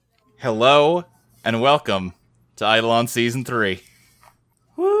Hello and welcome to Eidolon Season 3.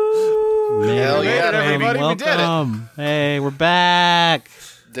 Woo! Hell yeah, everybody, we did it. Hey, we're back.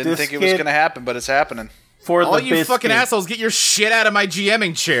 Didn't think it was going to happen, but it's happening. For All the you fucking biscuit. assholes, get your shit out of my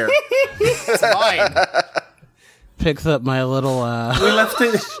GMing chair. It's mine. Picks up my little We left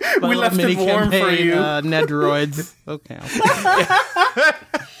it. my We little left mini it warm for campaign, you. Nedroids. Okay.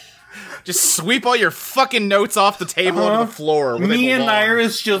 Just sweep all your fucking notes off the table onto the floor. where they Me and belong.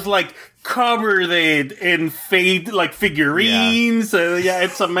 Iris just like covered it in figurines. Yeah,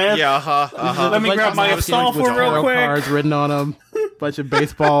 it's a mess. Yeah, Let me Bunch grab of my napkins software with real tarot quick. cards written on them. Bunch of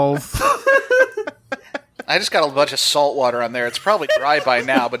baseballs. I just got a bunch of salt water on there. It's probably dry by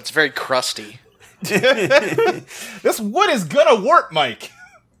now, but it's very crusty. This wood is gonna warp, Mike.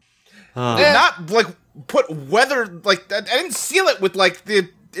 Did not like put weather like I didn't seal it with like the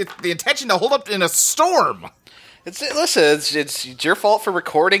intention to hold up in a storm. It's your fault for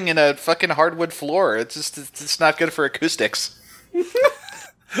recording in a fucking hardwood floor. It's not good for acoustics.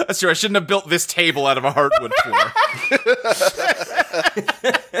 That's true. I shouldn't have built this table out of a hardwood floor.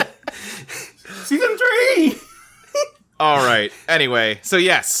 Season 3. All right. Anyway, so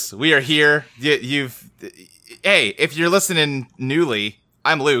yes, we are here. Hey, if you're listening newly,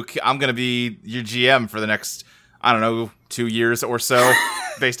 I'm Luke. I'm gonna be your GM for the next, I don't know, 2 years or so,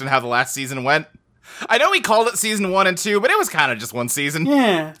 based on how the last season went. I know we called it season 1 and 2, but it was kind of just one season.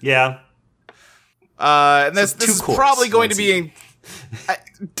 Yeah. Yeah. And this two is courts, probably going to one be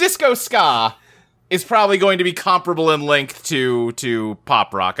Disco Ska is probably going to be comparable in length to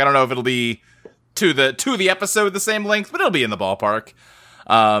pop rock. I don't know if it'll be to the episode the same length, but it'll be in the ballpark.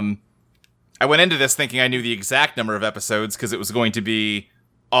 I went into this thinking I knew the exact number of episodes because it was going to be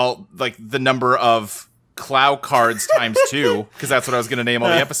all like the number of Clow cards times 2, because that's what I was going to name all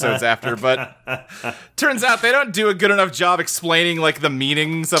the episodes after, but turns out they don't do a good enough job explaining like the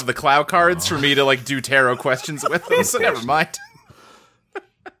meanings of the Clow cards for me to like do tarot questions with them, so never mind.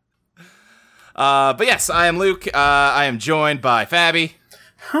 But yes, I am Luke. I am joined by Fabby.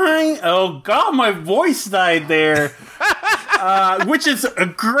 Hi. Oh god, my voice died there. Which is a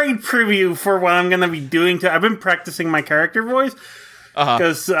great preview for what I'm gonna be doing. I've been practicing my character voice.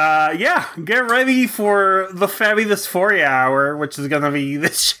 Because, get ready for the Fabby Dysphoria Hour, which is gonna be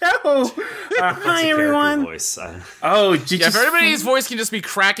this show. Hi, everyone. Voice. If everybody's voice can just be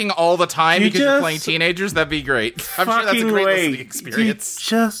cracking all the time because you're playing teenagers, that'd be great. I'm sure that's a great listening experience.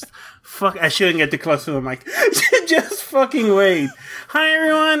 I shouldn't get too close to the mic. Just fucking wait. Hi,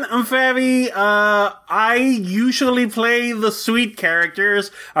 everyone. I'm Fabby. I usually play the sweet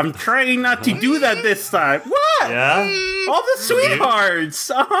characters. I'm trying not to do that this time. What? Yeah? All the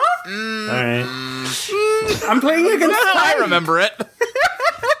sweethearts. Uh-huh. Alright. I'm playing against I remember it.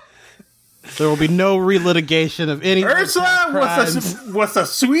 There will be no relitigation of any Ursula crimes. was a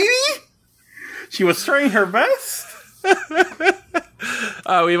sweetie. She was trying her best.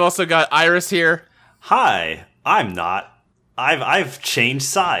 We've also got Iris here. Hi. I'm not. I've changed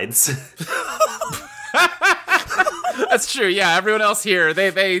sides. That's true. Yeah, everyone else here,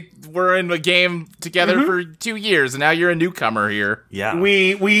 they were in a game together for 2 years, and now you're a newcomer here. Yeah.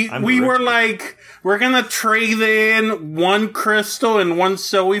 We were like, we're gonna trade in one Crystal and one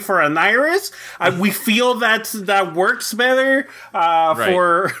Zoe for an Iris. We feel that works better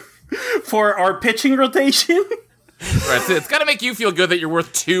for our pitching rotation. Right, so it's got to make you feel good that you're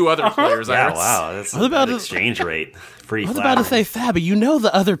worth 2 other players, Yeah, Iris. wow. That's about an to- exchange rate. Pretty I was about to say, Fabby, you know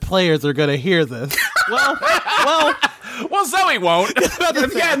the other players are going to hear this. Well, Well, Zoe won't.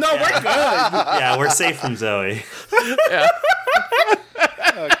 Yeah, no, we're good. Yeah, we're safe from Zoe.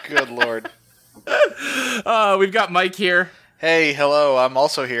 Oh, good lord. We've got Mike here. Hey, hello, I'm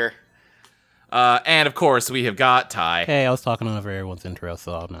also here. And, of course, we have got Ty. hey, I was talking over everyone's intro,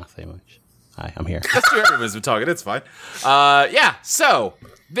 so I'll not say much. Hi, I'm here. That's true. Everyone's been talking. It's fine. So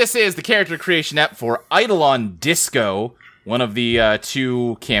this is the character creation app for Eidolon Disco, one of the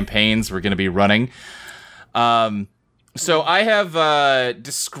 2 campaigns we're going to be running. So I have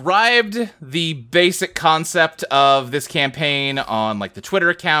described the basic concept of this campaign on like the Twitter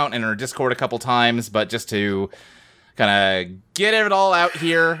account and our Discord a couple times, but just to kind of get it all out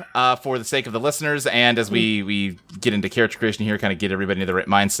here for the sake of the listeners, and as we get into character creation here, kind of get everybody into the right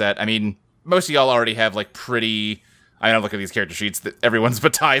mindset. I mean, most of y'all already have like pretty... I don't look at these character sheets that everyone's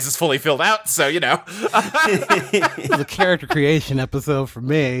but Ty's is fully filled out, so you know. It's a character creation episode for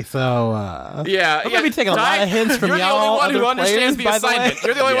me, so I'm going to be taking a lot of hints from you're y'all. You're the only one who understands the by the way. assignment.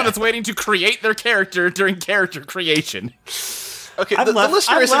 You're the only one that's waiting to create their character during character creation. Okay, I've the left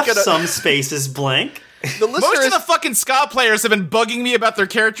listener isn't gonna... some spaces blank. The listener Most of is... the fucking ska players have been bugging me about their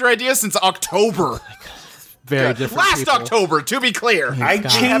character ideas since October. very different. Last people. October, to be clear. I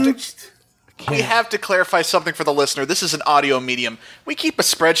changed. We have to clarify something for the listener. This is an audio medium. We keep a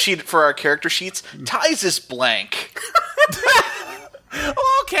spreadsheet for our character sheets. Ty's is blank.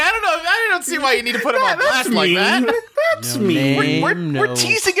 Okay, I don't see why you need to put him on blast like that. That's me. We're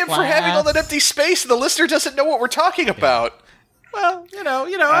teasing him for having all that empty space, and the listener doesn't know what we're talking about. Well,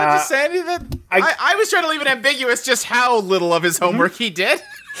 I'm just saying that I was trying to leave it ambiguous just how little of his homework he did.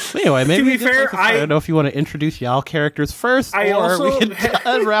 Anyway, maybe to be fair, I don't know if you want to introduce y'all characters first, or we can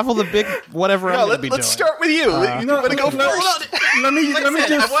unravel the big whatever I'm going to be doing. Let's start with you. You want to go first? Let me just.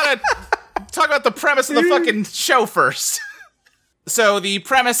 I want to talk about the premise of the fucking show first. So the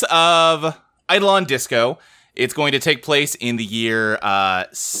premise of Eidolon Disco, it's going to take place in the year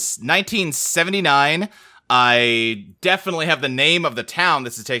 1979. I definitely have the name of the town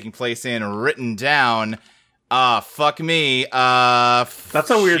this is taking place in written down. Fuck me. That's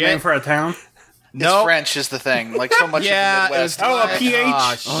a weird name for a town. No, it's French is the thing. Like so much of the Midwest. A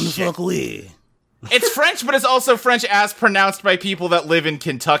PH. It's French, but it's also French as pronounced by people that live in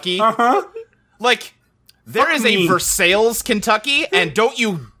Kentucky. Like, there is a Versailles, Kentucky, and don't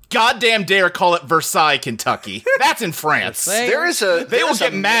you goddamn dare call it Versailles, Kentucky. That's in France. They will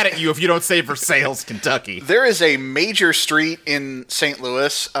get mad at you if you don't say Versailles, Kentucky. There is a major street in St.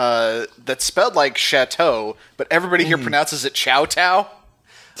 Louis that's spelled like chateau, but everybody here pronounces it Chow Tao.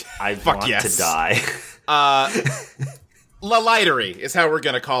 I want to die. La Laiterie is how we're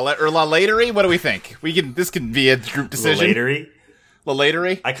going to call it. Or La Laiterie? What do we think? This can be a group decision. La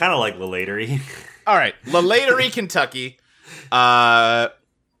Laiterie? I kind of like La Laiterie. All right. La Laiterie, Kentucky.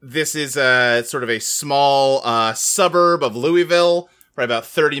 This is sort of a small suburb of Louisville, right about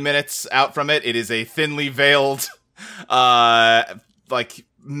 30 minutes out from it. It is a thinly veiled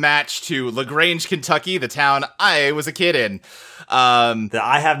match to LaGrange, Kentucky, the town I was a kid in. That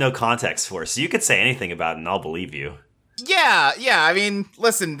I have no context for, so you could say anything about it and I'll believe you. Yeah, I mean,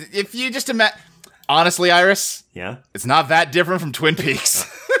 listen, if you just imagine... Honestly, Iris, it's not that different from Twin Peaks.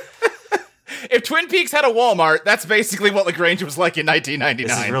 If Twin Peaks had a Walmart, that's basically what LaGrange was like in 1999.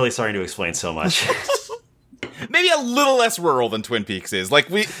 This is really starting to explain so much. Maybe a little less rural than Twin Peaks is. Like,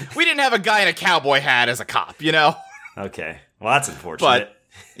 we didn't have a guy in a cowboy hat as a cop, you know? Okay. Well, that's unfortunate. But,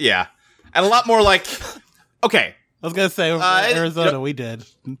 yeah. And a lot more like... Okay. I was going to say, Arizona, we did.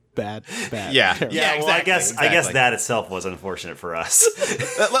 Bad. Yeah. Terrible. Yeah, exactly. I guess that itself was unfortunate for us.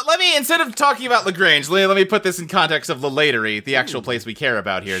 Let me, instead of talking about LaGrange, let me put this in context of La Laiterie, the actual place we care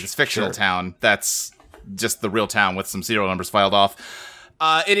about here, this fictional town that's just the real town with some serial numbers filed off.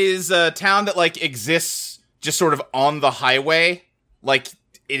 It is a town that, exists just sort of on the highway. It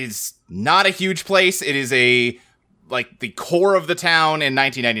is not a huge place. It is the core of the town in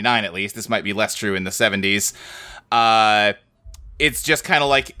 1999, at least. This might be less true in the 70s. It's just kind of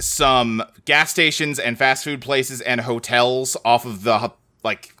like some gas stations and fast food places and hotels off of the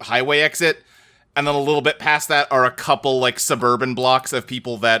highway exit. And then a little bit past that are a couple suburban blocks of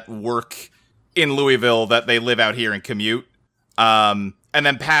people that work in Louisville that they live out here and commute. And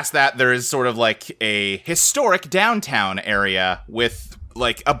then past that, there is sort of a historic downtown area with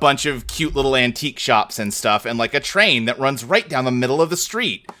a bunch of cute little antique shops and stuff and a train that runs right down the middle of the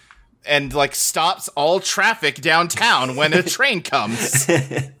street. And, stops all traffic downtown when a train comes.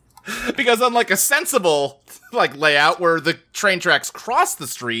 Because unlike a sensible, layout where the train tracks cross the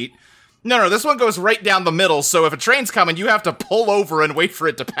street, no, this one goes right down the middle, so if a train's coming, you have to pull over and wait for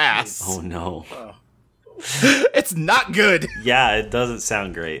it to pass. Oh, no. It's not good. Yeah, it doesn't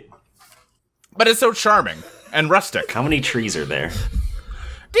sound great. But it's so charming and rustic. How many trees are there?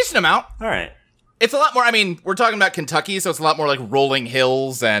 Decent amount. All right. It's a lot more, we're talking about Kentucky, so it's a lot more rolling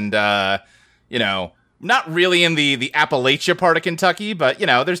hills and, not really in the Appalachia part of Kentucky, but,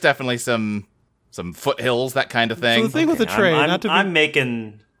 there's definitely some foothills, that kind of thing. So the thing with the train,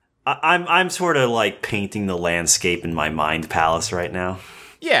 I'm sort of painting the landscape in my mind palace right now.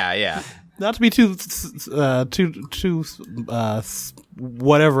 Yeah. Not to be too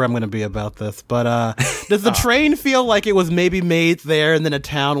whatever I'm going to be about this, but does the train feel like it was maybe made there and then a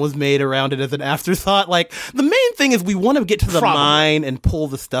town was made around it as an afterthought? The main thing is we want to get to the mine and pull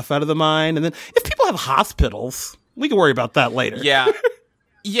the stuff out of the mine, and then if people have hospitals, we can worry about that later. Yeah.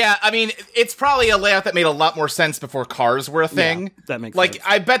 Yeah, it's probably a layout that made a lot more sense before cars were a thing. Yeah, that makes sense.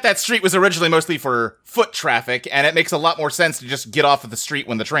 I bet that street was originally mostly for foot traffic, and it makes a lot more sense to just get off of the street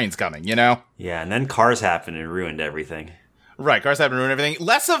when the train's coming, you know? Yeah, and then cars happened and ruined everything. Right, cars happened and ruined everything.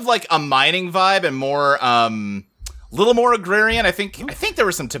 Less of, a mining vibe and more, little more agrarian. I think there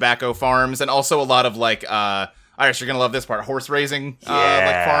were some tobacco farms and also a lot of, Iris, you're gonna love this part, horse raising,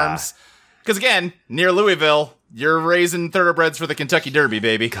 farms. Because, again, near Louisville, You're raising thoroughbreds for the Kentucky Derby,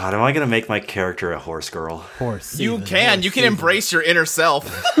 baby. God, am I gonna make my character a horse girl? Horse. You season, can. horse You can season. embrace your inner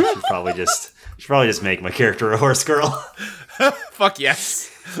self. Should probably just make my character a horse girl. Fuck yes.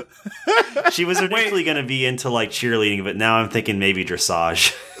 She was originally gonna be into like cheerleading, but now I'm thinking maybe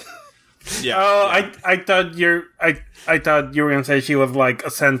dressage. Yeah. Oh, I thought I thought you were gonna say she was like a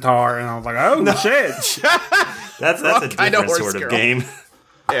centaur, and I was like, oh shit. That's a kind of different horse sort of girl. game.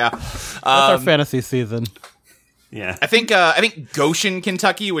 Yeah. That's our fantasy season. Yeah. I think Goshen,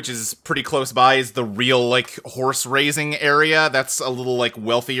 Kentucky, which is pretty close by, is the real like horse raising area. That's a little like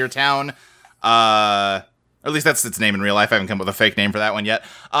wealthier town. Or at least that's its name in real life. I haven't come up with a fake name for that one yet.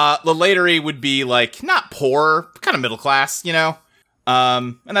 Lalatery would be like not poor, kind of middle class, you know.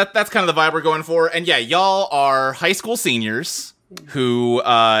 And that's kind of the vibe we're going for. And yeah, y'all are high school seniors who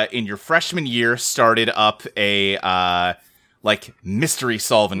in your freshman year started up a like mystery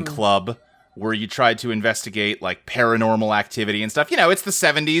solving club where you tried to investigate like paranormal activity and stuff. You know, it's the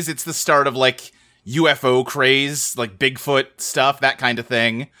 70s. It's the start of like UFO craze, like Bigfoot stuff, that kind of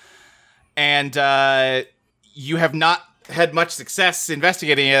thing. And you have not had much success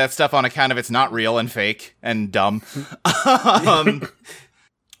investigating any of that stuff on account of it's not real and fake and dumb.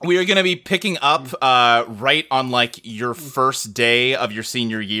 We are going to be picking up right on like your first day of your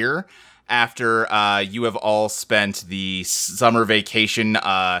senior year after you have all spent the summer vacation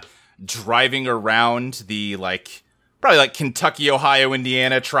driving around the like probably like Kentucky, Ohio,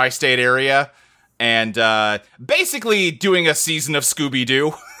 Indiana tri-state area and basically doing a season of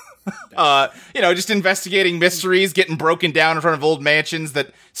Scooby-Doo. You know, just investigating mysteries, getting broken down in front of old mansions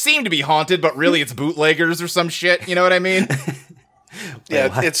that seem to be haunted, but really it's bootleggers or some shit. You know what I mean? Yeah,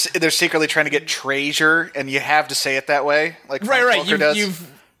 they're secretly trying to get treasure, and you have to say it that way, like Frank Welker does.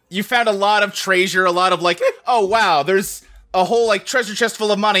 You found a lot of treasure, a lot of like, oh wow, there's a whole like treasure chest full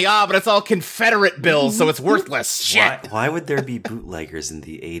of money. But it's all Confederate bills, so it's worthless. Shit. Why would there be bootleggers in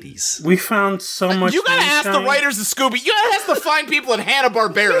the 80s? We found so much. You gotta ask the moonshine. writers of Scooby. You gotta ask the fine people at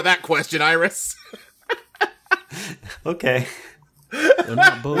Hanna-Barbera that question, Iris. Okay. They're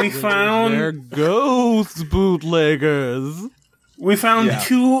not bootleggers, found- they're ghost bootleggers. We found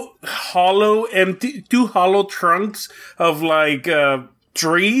two hollow trunks of like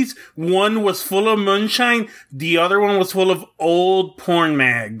trees. One was full of moonshine. The other one was full of old porn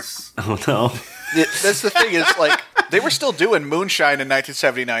mags. Oh no. That's the thing is, like, they were still doing moonshine in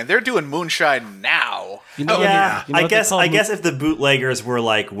 1979. They're doing moonshine now. You know, Yeah, you know I what they guess call if the bootleggers were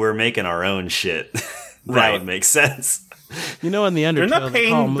like, we're making our own shit, that would make sense. You know, in the Undertale, not they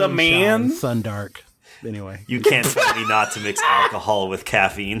call paying the moonshine man. Sundark. Anyway, You can't tell me not to mix alcohol with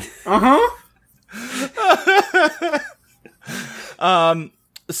caffeine.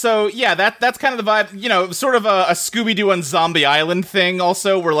 So yeah, that's kind of the vibe. You know, sort of a Scooby-Doo on Zombie Island thing.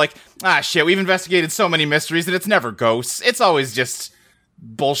 Also, we're like, shit, we've investigated so many mysteries that it's never ghosts. It's always just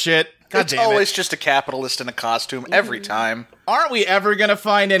bullshit. God It's damn always it. just a capitalist in a costume every time. Aren't we ever gonna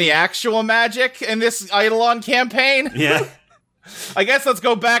find any actual magic in this Eidolon campaign? Yeah. I guess let's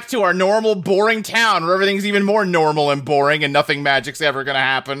go back to our normal, boring town where everything's even more normal and boring and nothing magic's ever gonna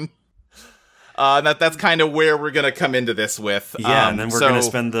happen. That's kind of where we're gonna come into this with. Yeah, and then we're going to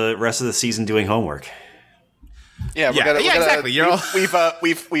spend the rest of the season doing homework. Yeah, exactly. You're all-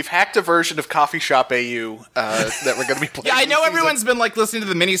 We've hacked a version of Coffee Shop AU that we're going to be playing. Yeah, I know this everyone's been like listening to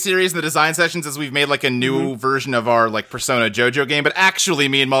the miniseries and the design sessions as we've made like a new version of our like Persona JoJo game, but actually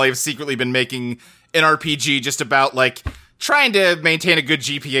me and Molly have secretly been making an RPG just about like trying to maintain a good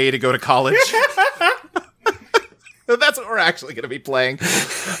GPA to go to college. That's what we're actually going to be playing.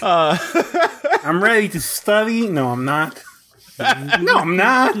 I'm ready to study. No, I'm not. No, I'm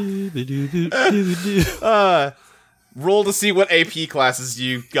not. Roll to see what AP classes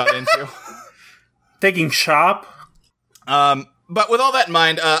you got into. Taking shop. But with all that in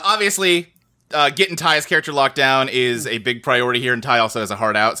mind, obviously, getting Ty's character locked down is a big priority here, and Ty also has a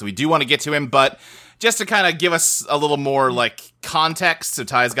heart out, so we do want to get to him, but just to kind of give us a little more, like, context, so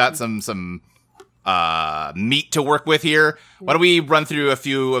Ty's got some meat to work with here, why don't we run through a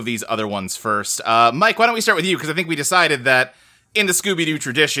few of these other ones first? Mike, why don't we start with you, because I think we decided that in the Scooby-Doo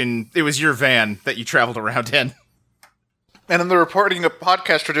tradition, it was your van that you traveled around in. And in the reporting of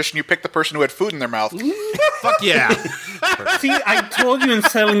podcast tradition, you picked the person who had food in their mouth. Fuck yeah. See, I told you in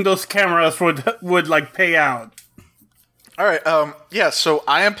selling those cameras would like pay out. All right, so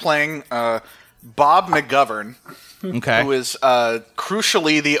I am playing Bob McGovern, Okay. who is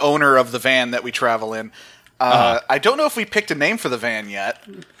crucially the owner of the van that we travel in. I don't know if we picked a name for the van yet.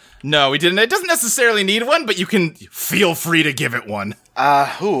 No, we didn't. It doesn't necessarily need one, but you can feel free to give it one. I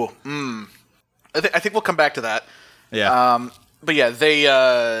think we'll come back to that. Yeah. But yeah, they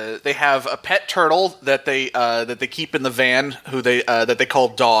have a pet turtle that they keep in the van, that they call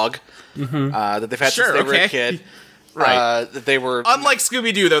Dog, that they've had since they were a kid. Right. That they were unlike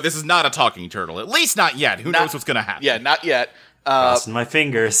Scooby-Doo, though. This is not a talking turtle. At least not yet. Who knows what's going to happen? Yeah, not yet. Crossing my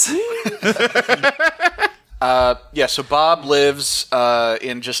fingers. So Bob lives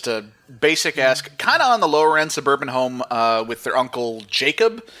in just a basic-ass, kind of on the lower-end suburban home with their uncle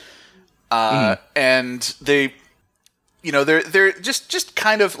Jacob. And they, they're just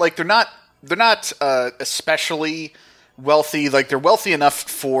kind of like, they're not especially wealthy. Like, they're wealthy enough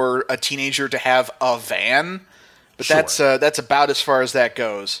for a teenager to have a van, but that's about as far as that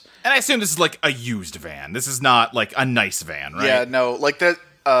goes. And I assume this is like a used van. This is not like a nice van, right? Yeah, no, like that.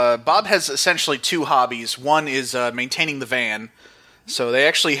 Bob has essentially two hobbies. One is maintaining the van. So they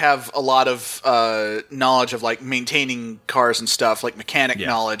actually have a lot of knowledge of like maintaining cars and stuff, like mechanic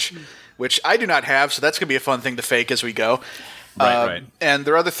knowledge, which I do not have. So that's going to be a fun thing to fake as we go. Right. And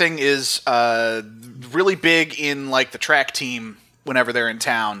their other thing is really big in like the track team whenever they're in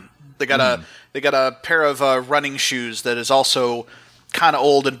town. They got a pair of running shoes that is also kind of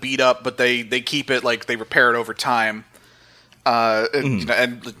old and beat up, but they keep it, like, they repair it over time.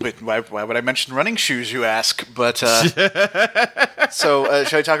 And why would I mention running shoes, you ask? But so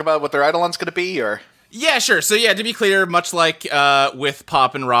shall I talk about what their Eidolon's going to be, or? Yeah, sure. So yeah, to be clear, much like with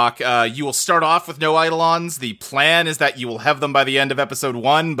Pop and Rock, you will start off with no Eidolons. The plan is that you will have them by the end of episode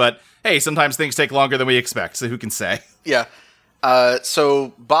 1, but hey, sometimes things take longer than we expect, so who can say? Yeah.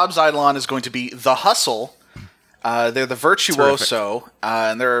 So Bob's Eidolon is going to be the Hustle. They're the Virtuoso,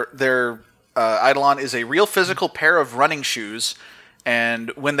 and their Eidolon is a real physical pair of running shoes,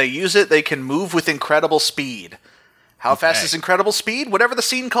 and when they use it, they can move with incredible speed. How fast is incredible speed? Whatever the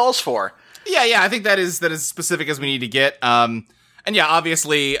scene calls for. Yeah, I think that is specific as we need to get. And yeah,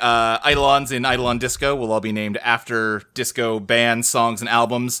 obviously, Eidolons in Eidolon Disco will all be named after disco bands, songs, and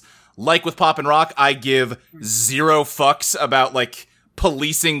albums. Like with Pop and Rock, I give zero fucks about, like,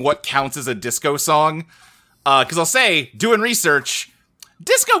 policing what counts as a disco song. Because I'll say, doing research,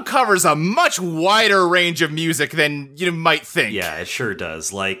 disco covers a much wider range of music than you might think. Yeah, it sure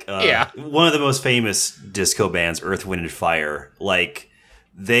does. Like, one of the most famous disco bands, Earth, Wind & Fire, like,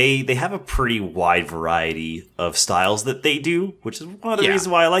 they have a pretty wide variety of styles that they do, which is one of the reasons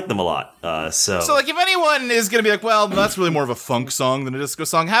why I like them a lot. So like, if anyone is going to be like, well, that's really more of a funk song than a disco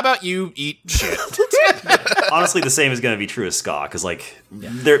song, how about you eat shit? Honestly, the same is going to be true of ska, because, like,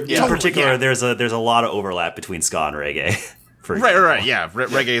 in particular, there's a lot of overlap between ska and reggae. Right, yeah.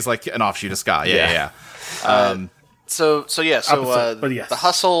 Reggae is like an offshoot of ska. Yeah. The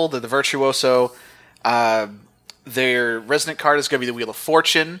Hustle, the Virtuoso, their resonant card is going to be the Wheel of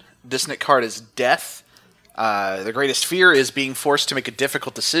Fortune. Dissonant card is Death. Their greatest fear is being forced to make a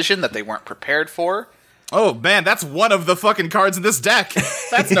difficult decision that they weren't prepared for. Oh, man, that's one of the fucking cards in this deck.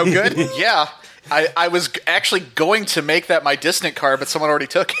 That's no good. Yeah. I was actually going to make that my Dissonant card, but someone already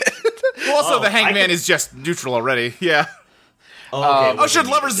took it. Well, also, the Hangman is just neutral already. Yeah. Sure,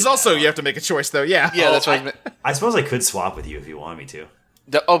 Lovers is also, you have to make a choice, though. Yeah. Yeah, that's what I suppose I could swap with you if you want me to.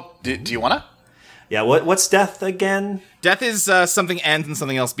 Do you want to? Yeah, what's Death again? Death is something ends and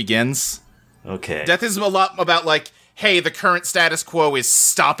something else begins. Okay. Death is a lot about, like, hey, the current status quo is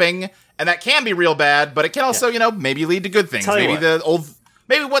stopping, and that can be real bad, but it can also, maybe lead to good things.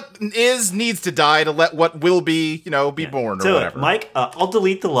 Maybe what is needs to die to let what will be, be born or whatever. Mike, I'll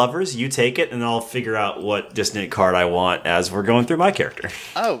delete the Lovers, you take it, and I'll figure out what dissonant card I want as we're going through my character.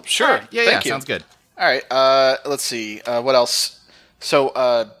 Oh, sure. Right. Yeah, Thank you. Sounds good. All right, let's see. What else?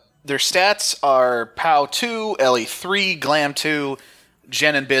 So, their stats are POW 2, LE 3, Glam 2,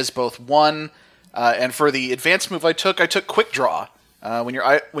 Jen and Biz both 1. And for the advanced move I took Quick Draw. When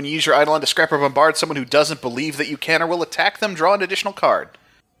you use your Eidolon to scrap or bombard someone who doesn't believe that you can or will attack them, draw an additional card.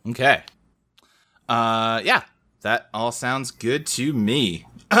 Okay. Yeah, that all sounds good to me.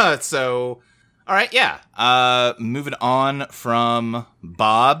 So, all right, yeah. Moving on from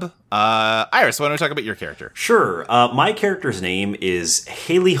Bob. Iris, why don't we talk about your character? Sure. My character's name is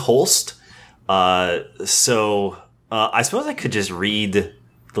Haley Holst. I suppose I could just read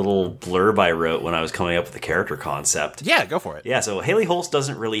the little blurb I wrote when I was coming up with the character concept. Yeah, go for it. Yeah, so Haley Holst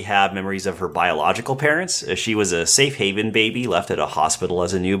doesn't really have memories of her biological parents. She was a safe haven baby left at a hospital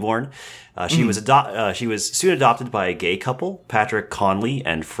as a newborn. She was soon adopted by a gay couple, Patrick Conley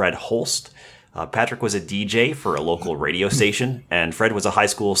and Fred Holst. Patrick was a DJ for a local radio station, and Fred was a high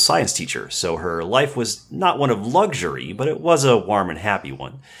school science teacher, so her life was not one of luxury, but it was a warm and happy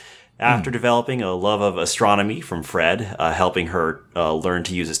one. After developing a love of astronomy from Fred, helping her learn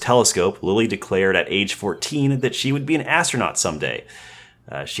to use his telescope, Lily declared at age 14 that she would be an astronaut someday.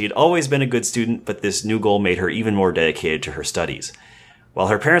 She had always been a good student, but this new goal made her even more dedicated to her studies. While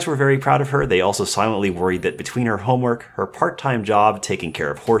her parents were very proud of her, they also silently worried that between her homework, her part-time job taking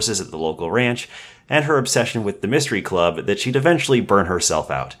care of horses at the local ranch, and her obsession with the Mystery Club, that she'd eventually burn herself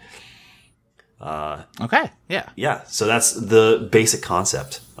out. Okay, yeah. Yeah, so that's the basic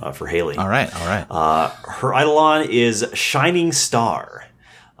concept for Haley. All right. Her Eidolon is Shining Star.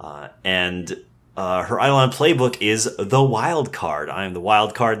 And her Eidolon playbook is the wild card. I am the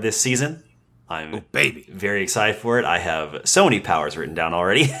wild card this season. I'm very excited for it. I have so many powers written down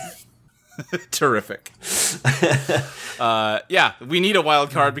already. Terrific. Yeah, we need a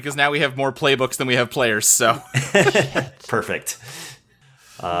wild card because now we have more playbooks than we have players, so. Perfect.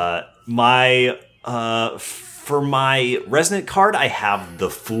 For my resonant card, I have the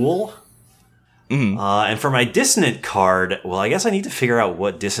Fool. Mm-hmm. And for my dissonant card, well, I guess I need to figure out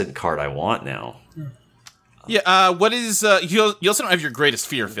what dissonant card I want now. Yeah, what is, you also don't have your greatest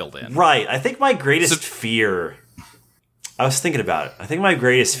fear filled in. Right, I think my greatest fear, I was thinking about it. I think my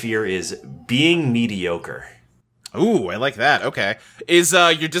greatest fear is being mediocre. Ooh, I like that, okay. Is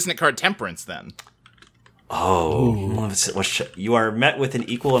your dissonant card Temperance, then? Oh, you are met with an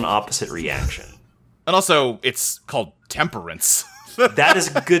equal and opposite reaction. And also, it's called Temperance. That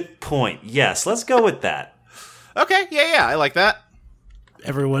is a good point. Yes, let's go with that. Okay, yeah, I like that.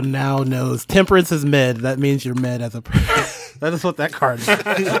 Everyone now knows Temperance is mid. That means you're mid as a person. That is what that card is. The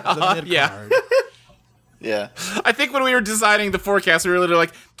mid card. Yeah. I think when we were designing the forecast, we were literally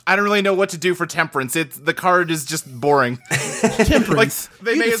like, I don't really know what to do for Temperance. The card is just boring. Temperance.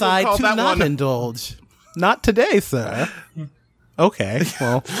 They you may as well decide call to that not one. indulge. Not today, sir. Okay,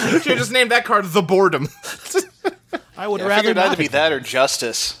 well. Should have just named that card The Boredom. I would I rather figured either not be that or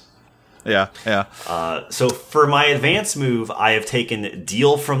Justice. Yeah. So for my advance move, I have taken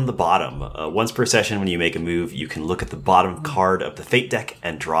Deal from the Bottom. Once per session, when you make a move, you can look at the bottom card of the Fate deck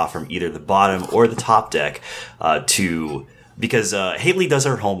and draw from either the bottom or the top deck because Haley does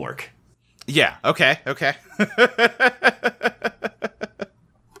her homework. Yeah, okay.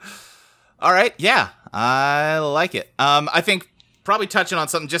 All right, yeah, I like it. I think probably touching on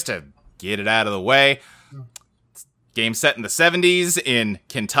something just to get it out of the way. Game set in the 70s in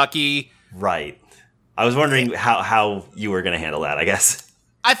Kentucky. Right. I was wondering how you were going to handle that, I guess.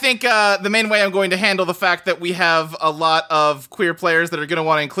 I think the main way I'm going to handle the fact that we have a lot of queer players that are going to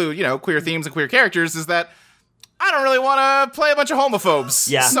want to include, queer themes and queer characters is that I don't really want to play a bunch of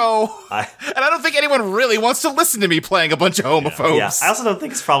homophobes. Yeah. So, and I don't think anyone really wants to listen to me playing a bunch of homophobes. Yeah. I also don't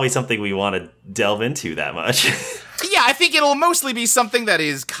think it's probably something we want to delve into that much. Yeah, I think it'll mostly be something that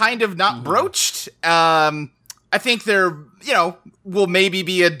is kind of not broached. I think there, will maybe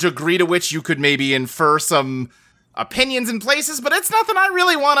be a degree to which you could maybe infer some opinions in places, but it's nothing I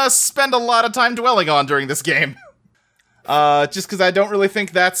really want to spend a lot of time dwelling on during this game. Just because I don't really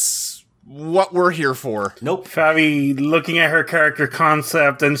think that's what we're here for. Nope. Fabi looking at her character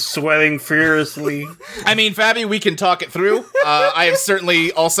concept and sweating furiously. I mean, Fabi, we can talk it through. I have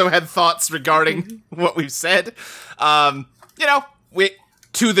certainly also had thoughts regarding what we've said.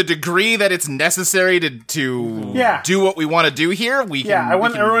 To the degree that it's necessary to do what we want to do here, we can, I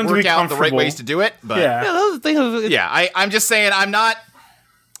want everyone to work be out the right comfortable. ways to do it. But Yeah, those are things. I'm just saying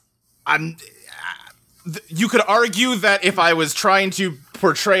you could argue that if I was trying to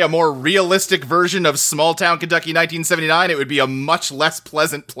portray a more realistic version of small town Kentucky 1979, it would be a much less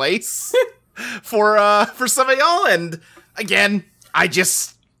pleasant place for some of y'all. And again, I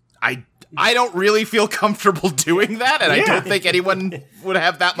don't really feel comfortable doing that, and I don't think anyone would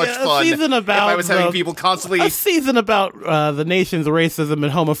have that much fun if I was having people constantly... A season about the nation's racism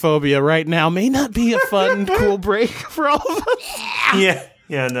and homophobia right now may not be a fun, cool break for all of us.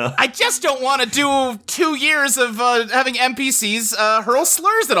 Yeah, no. I just don't want to do 2 years of having NPCs hurl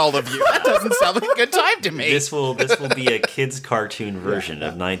slurs at all of you. That doesn't sound like a good time to me. This will be a kids' cartoon version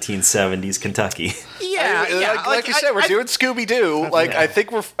of 1970s Kentucky. Yeah. Like you said, we're doing Scooby Doo. I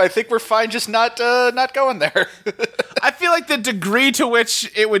think we're fine, just not going there. I feel like the degree to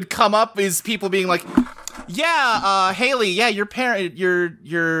which it would come up is people being like, Haley, your parent,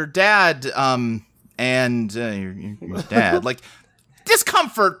 your dad, and your dad, like.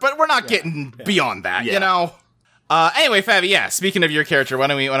 Discomfort, but we're not getting beyond that, Anyway, Fabi, speaking of your character, why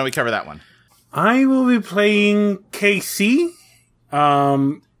don't we cover that one? I will be playing KC.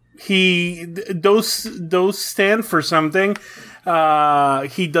 Those stand for something.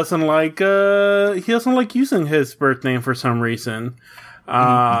 He doesn't like using his birth name for some reason.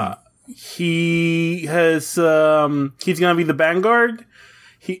 He has he's gonna be the Vanguard.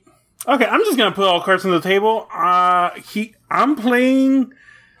 Okay, I'm just gonna put all cards on the table. I'm playing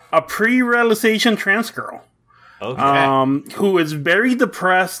a pre-realization trans girl. Okay. who is very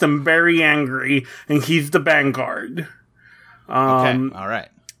depressed and very angry, and he's the Vanguard. Okay. All right.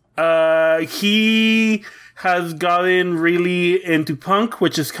 He has gotten really into punk,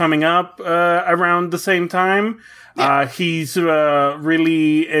 which is coming up around the same time. He's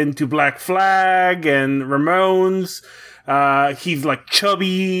really into Black Flag and Ramones. He's like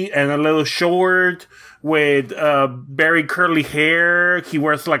chubby and a little short with very curly hair. He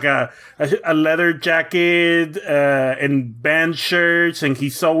wears like a leather jacket and band shirts, and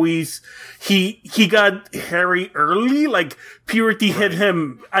he's always he got hairy early. Like puberty hit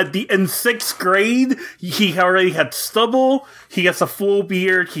him in 6th grade. He already had stubble. He has a full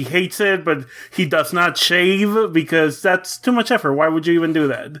beard. He hates it, but he does not shave because that's too much effort. Why would you even do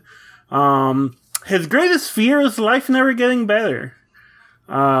that? His greatest fear is life never getting better.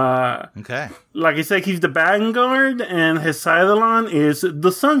 Okay. Like I said, he's the Vanguard, and his Eidolon is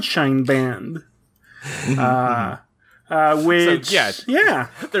the Sunshine Band. Which, So, yeah.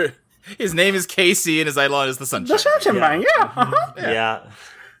 His name is Casey, and his Eidolon is the Sunshine. The Sunshine Band, yeah. Uh-huh.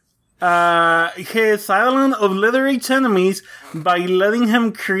 Yeah. His Eidolon obliterates enemies by letting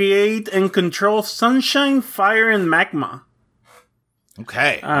him create and control sunshine, fire, and magma.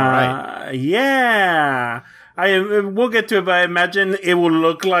 Okay. All right. Yeah. We'll get to it, but I imagine it will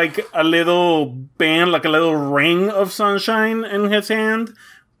look like a little band, like a little ring of sunshine in his hand.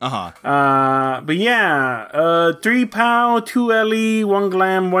 But yeah, 3 POW, 2 LE, 1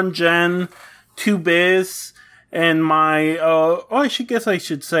 Glam, 1 Gen, 2 Biz, and my, I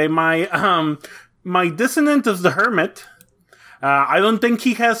should say my Dissonant is the Hermit. I don't think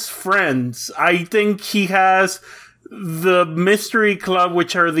he has friends. I think he has the Mystery Club,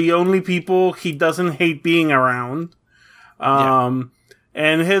 which are the only people he doesn't hate being around. And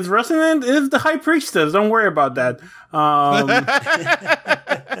his Resonant is the High Priestess. Don't worry about that. I was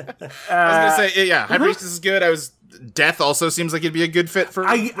gonna say, yeah, High Priestess is good. Death also seems like it'd be a good fit for.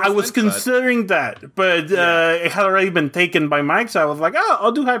 I was considering that, but it had already been taken by Mike, so I was like,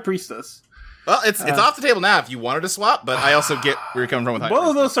 I'll do High Priestess. Well, it's off the table now if you wanted to swap, but I also get where you're coming from with High Both Priestess.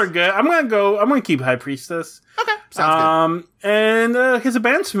 of those are good. I'm gonna keep High Priestess. Okay, sounds good. And his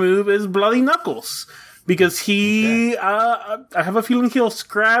advanced move is Bloody Knuckles. Because he, I have a feeling he'll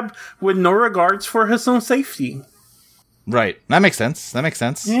scrap with no regards for his own safety. Right. That makes sense.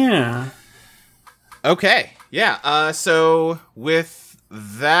 Yeah. Okay. Yeah. So with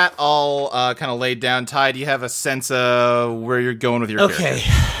that all kind of laid down, Ty, do you have a sense of where you're going with your character?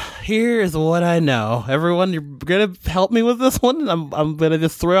 Here's what I know. Everyone, you're gonna help me with this one. I'm gonna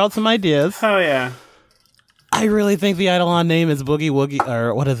just throw out some ideas. Oh yeah. I really think the Eidolon name is Boogie Woogie,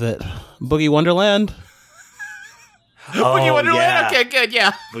 or what is it? Boogie Wonderland? Boogie Wonderland? Yeah. Okay, good,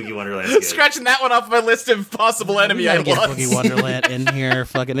 yeah. Boogie Wonderland's good. Scratching that one off my list of possible enemy Gotta get Eidolons. Boogie Wonderland in here.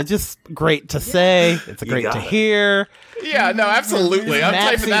 Fucking, it's just great to say. It's great got to it. hear. Yeah, no, absolutely. I'm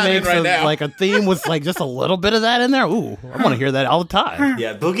typing that in right now. Like a theme with like just a little bit of that in there. Ooh, I want to hear that all the time.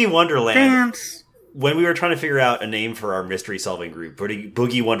 Yeah, Boogie Wonderland. Dance. When we were trying to figure out a name for our mystery solving group,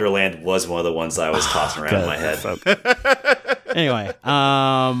 Boogie Wonderland was one of the ones that I was tossing around in my head. Anyway,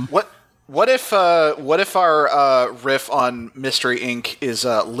 What if our riff on Mystery Inc. is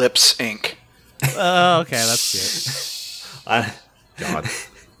Lips Inc.? okay, that's God.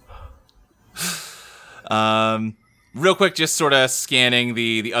 Real quick, just sort of scanning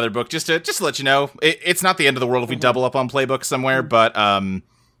the other book, just to let you know, it's not the end of the world if we double up on playbooks somewhere, but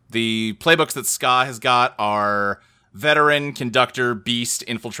the playbooks that Ska has got are Veteran, Conductor, Beast,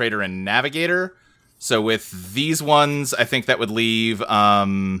 Infiltrator, and Navigator. So with these ones, I think that would leave...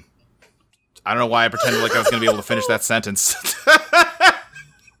 I don't know why I pretended like I was going to be able to finish that sentence.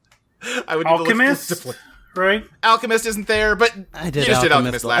 I would need Alchemist, to look right? Alchemist isn't there, but I did. you just did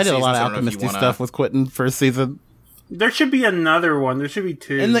Alchemist last I did a lot of season, so I don't know if you Alchemisty wanna- stuff with Quentin first season. There should be another one. There should be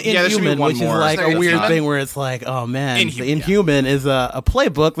 2. And the Yeah, there should be Inhuman, one which more. is like Sorry, a weird that's thing where it's like, oh man, Inhuman, the Inhuman is a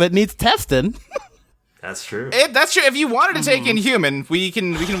playbook that needs testing. That's true. That's true. If you wanted to take Inhuman, we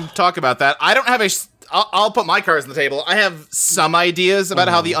can talk about that. I don't have I'll put my cards on the table. I have some ideas about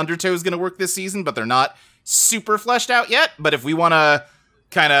how the Undertow is going to work this season, but they're not super fleshed out yet. But if we want to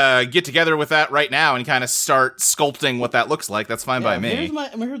kind of get together with that right now and kind of start sculpting what that looks like, that's fine by me. Here's my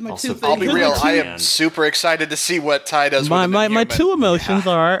Also, two things. I'll be Here's real. my I two- am super excited to see what Ty does with an My Inhuman. two emotions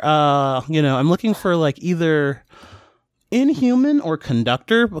are, I'm looking for like either Inhuman or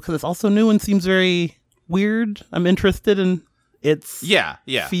Conductor because it's also new and seems very weird. I'm interested in its Yeah.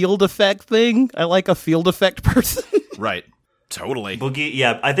 field effect thing. I like a field effect person. Right. Totally.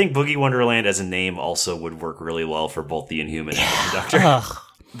 I think Boogie Wonderland as a name also would work really well for both the Inhuman and the Conductor.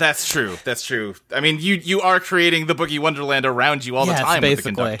 That's true. I mean, you are creating the Boogie Wonderland around you all the time with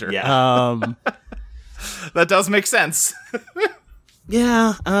the basically. Conductor. Yeah. That does make sense.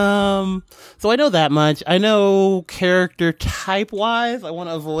 Yeah, so I know that much. I know character type-wise, I want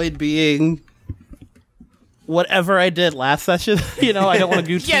to avoid being whatever I did last session. I don't want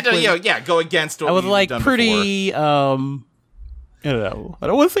to do go against what I was you've like done pretty, before. I don't know. I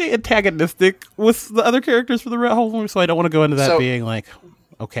don't want to say antagonistic with the other characters for the whole movie, so I don't want to go into that being like,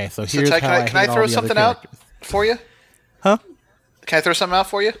 okay, so here's Ty, how can I throw something out for you? Huh? Can I throw something out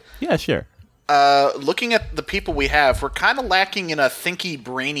for you? Yeah, sure. Looking at the people we have, we're kind of lacking in a thinky,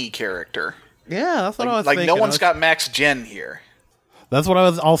 brainy character. Yeah, that's what I was like thinking. no one's got Max Gen here. That's what I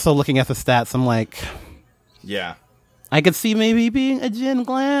was also looking at the stats. I'm like, Yeah. I could see maybe being a Gen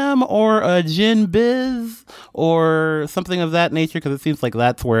Glam or a Gen Biz or something of that nature, because it seems like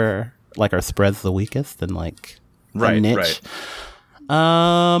that's where like our spread's the weakest and like a niche.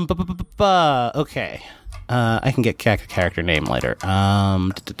 Okay. I can get character name later. Yeah,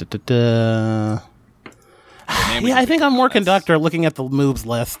 I think I'm more conductor looking at the moves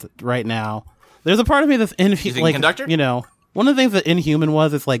list right now. There's a part of me that's like conductor? One of the things that Inhuman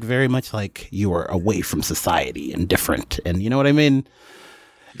was, it's like very much like you are away from society and different, and you know what I mean?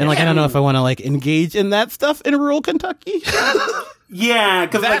 And like I don't know if I want to like engage in that stuff in rural Kentucky. Yeah,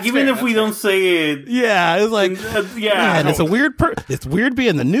 because like even if we don't say it, yeah, it's like yeah, man, it's a weird. It's weird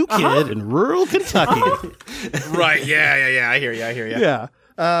being the new kid in rural Kentucky. Right? Yeah. I hear you. Yeah.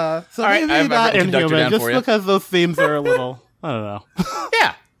 So right, maybe I've not written conductor Inhuman, down just for you. because those themes are a little. I don't know.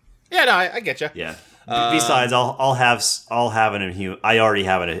 Yeah. No, I get you. Yeah. Besides, I'll have an Inhuman. I already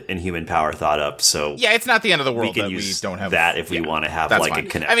have an Inhuman power thought up, so Yeah, it's not the end of the world we can that use we don't have that if we want to have that's like fine. a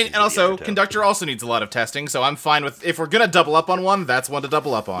connection. I mean, and to the also other two. conductor also needs a lot of testing, so I'm fine with if we're gonna double up on one, that's one to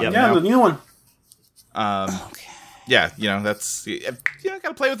double up on. Yep. yeah, You know? the new one. Yeah, that's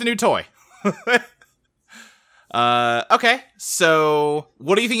gotta play with the new toy. Okay, so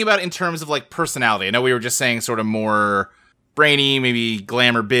what do you think about in terms of like personality? I know we were just saying sort of more brainy, maybe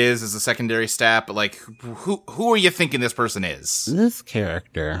glamour biz as a secondary stat, but like who are you thinking this person is? This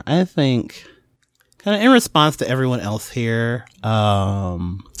character, I think, kind of in response to everyone else here, I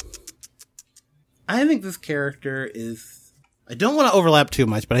think this character is. I don't want to overlap too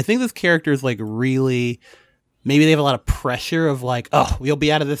much, but I think this character is like really. Maybe they have a lot of pressure of like, oh, you'll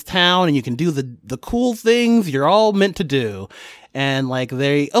be out of this town and you can do the cool things you're all meant to do, and like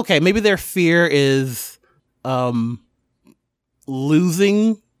maybe their fear is,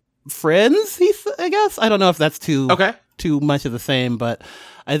 losing friends. I guess I don't know if that's too much of the same, but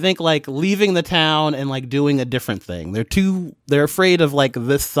I think like leaving the town and like doing a different thing. They're afraid of like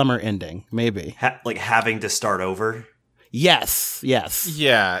this summer ending, maybe. like having to start over. Yes. Yeah.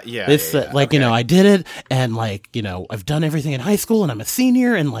 It's like, I did it, and like, I've done everything in high school, and I'm a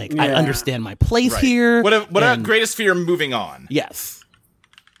senior, and like I understand my place here. What a greatest fear moving on. Yes.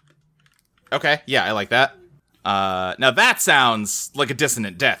 Okay, yeah, I like that. Now that sounds like a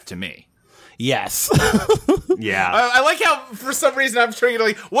dissonant death to me. Yes. Yeah. I like how for some reason I'm trying to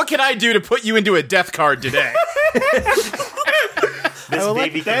like, what can I do to put you into a death card today? This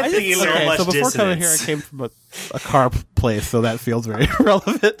baby can feel so much so before coming here, I dissonance. came from a car place, so that feels very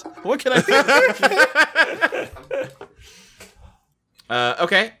relevant. What can I do?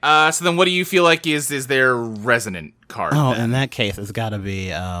 Okay. So then, what do you feel like is their resonant card? Oh, then? in that case, it's got to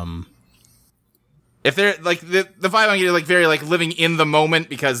be. If they're like the vibe I'm getting, like very like living in the moment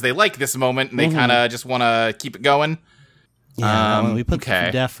because they like this moment and they kind of just want to keep it going. Yeah, we put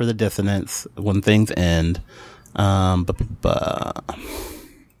okay. death for the dissonance when things end. Let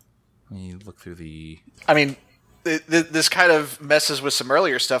me look through the. I mean, this kind of messes with some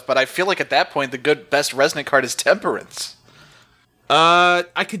earlier stuff, but I feel like at that point the best resonant card is Temperance.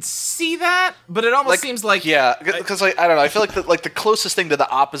 I could see that, but it almost seems like because I don't know. I feel like the closest thing to the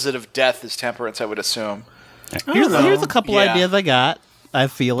opposite of death is Temperance. I would assume. Here's a couple ideas I got. I'm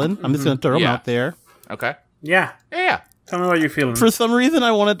feeling. I'm just going to throw them out there. Okay. Yeah. Tell me what you're feeling. For some reason,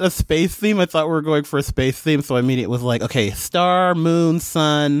 I wanted a space theme. I thought we were going for a space theme, so I immediately was like, okay, star, moon,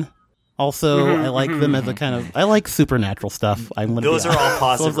 sun. Also, I like them as a kind of. I like supernatural stuff. Those are all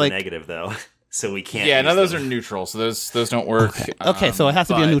positive or like, negative, though. So we can't. Yeah, use no, those them. are neutral, so those don't work. Okay, so it has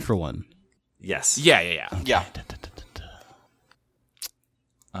to be a neutral one. Yes. Yeah.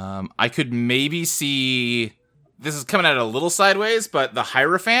 I could maybe see. This is coming out a little sideways, but the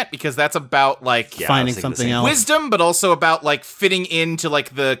Hierophant, because that's about like Finding something else. wisdom, but also about like fitting into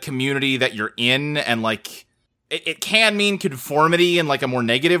like the community that you're in, and like it can mean conformity in like a more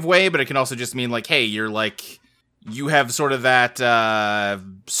negative way, but it can also just mean like, hey, you're like you have sort of that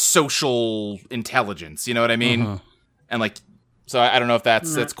social intelligence, you know what I mean? And like, so I don't know if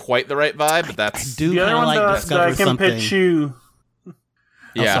that's quite the right vibe, but that's I do the other kind of one like that I discover can something. pitch you.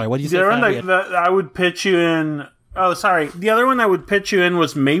 Yeah. Oh, sorry, what did you say? The other one Fabian? that I would pitch you in. Oh, sorry. The other one I would pitch you in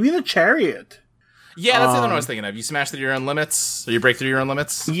was maybe the Chariot. Yeah, that's the other one I was thinking of. You smash through your own limits, or you break through your own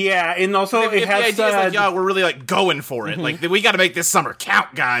limits. Yeah, and also If it the has idea is like, yeah, we're really like going for it. Like we got to make this summer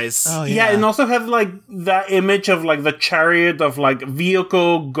count, guys. Oh, yeah, and also has like that image of like the chariot of like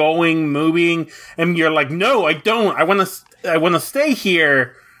vehicle going, moving, and you're like, no, I don't. I want to stay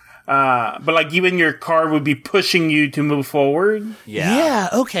here. But like even your car would be pushing you to move forward. Yeah,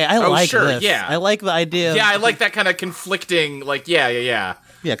 okay, I like sure, this. yeah. I like the idea. Yeah, I like that kind of conflicting. Like, yeah.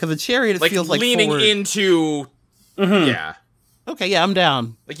 Yeah, because the chariot it Like feels like leaning forward. into. Yeah. Okay, yeah, I'm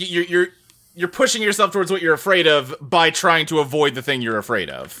down. Like you're pushing yourself towards what you're afraid of by trying to avoid the thing you're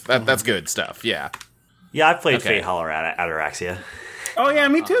afraid of. That's good stuff. Yeah. Yeah, I've played Okay. Fate Holler Ataraxia. Oh yeah,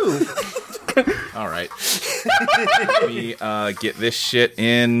 me too. All right. Let me get this shit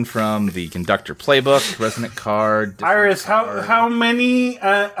in from the conductor playbook. Resonant card. Iris, how many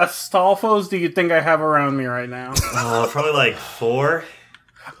Astolfos do you think I have around me right now? Probably like 4.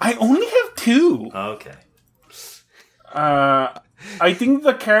 I only have 2. Okay. I think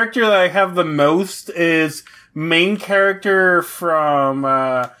the character that I have the most is main character from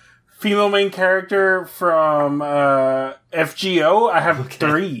female main character from FGO. I have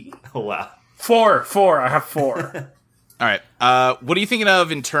 3. Oh, wow. 4. I have 4. All right. What are you thinking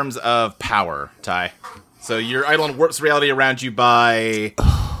of in terms of power, Ty? So your Eidolon warps reality around you by.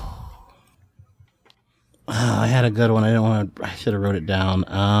 I had a good one. I should have wrote it down.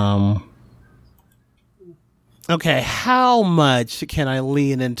 Okay, how much can I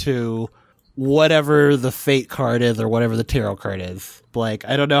lean into whatever the fate card is or whatever the tarot card is? Like,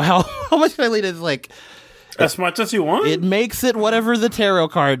 I don't know how much can I lean into, like, As much as you want? it makes it whatever the tarot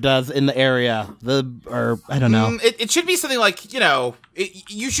card does in the area. Or I don't know. It should be something like,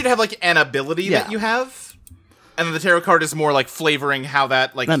 you should have like an ability Yeah. that you have. And then the tarot card is more like flavoring how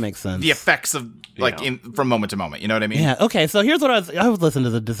that like That makes sense. the effects of like from moment to moment. You know what I mean? Yeah, okay, so here's what I was listening to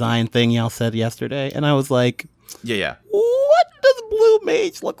the design thing y'all said yesterday, and I was like, Yeah. what does blue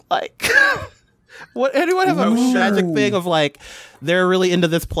mage look like? What, anyone have a magic thing of like they're really into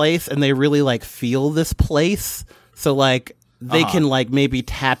this place and they really like feel this place, so like they can like maybe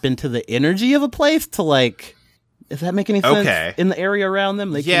tap into the energy of a place to like, does that make any sense? Okay. In the area around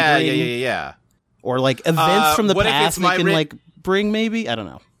them, they Yeah, can bring, yeah. or like events from the what if past it's they my can ri- like bring, maybe, I don't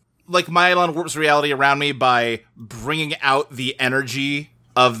know. Like my Eidolon warps reality around me by bringing out the energy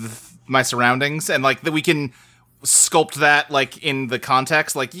of my surroundings, and like that we can sculpt that like in the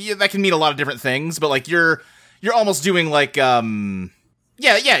context. Like that can mean a lot of different things, but like you're almost doing like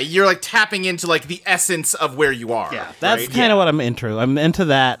you're like tapping into like the essence of where you are. Yeah, that's right? kind of what I'm into. I'm into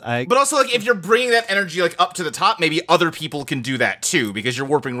that. But also, like, if you're bringing that energy, like, up to the top, maybe other people can do that, too, because you're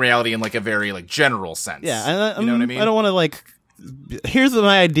warping reality in, like, a very, like, general sense. Yeah, you know what I mean? I don't want to like. Here's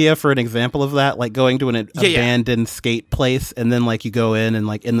my idea for an example of that: like going to an abandoned skate place, and then like you go in, and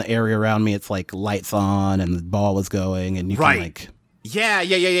like in the area around me, it's like lights on, and the ball is going, and you can like. Yeah.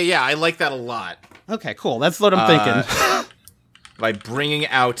 I like that a lot. Okay, cool. That's what I'm thinking. By bringing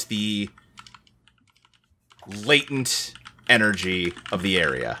out the latent energy of the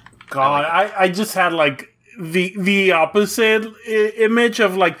area. God, I just had like the opposite image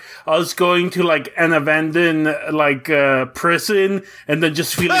of like us going to like an abandoned like prison and then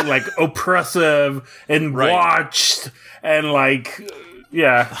just feeling like oppressive and watched and like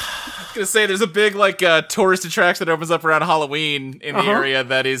yeah. I was gonna say there's a big like tourist attraction that opens up around Halloween in the area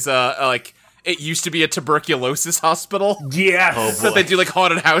that is like it used to be a tuberculosis hospital. Yes. That they do like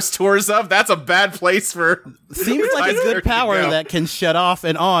haunted house tours of. That's a bad place for. Seems like a good power that can shut off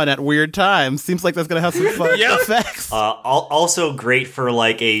and on at weird times. Seems like that's gonna have some fun effects. Also great for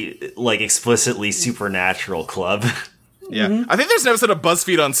like a explicitly supernatural club. Yeah, I think there's an episode of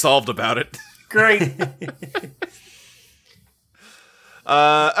BuzzFeed Unsolved about it. Great.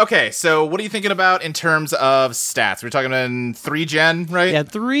 Okay, so what are you thinking about in terms of stats? We're talking in 3 gen, right? Yeah,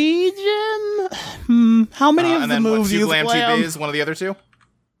 3 gen. How many of and the then moves what, 2 use glam, glam? 2 biz, one of the other two?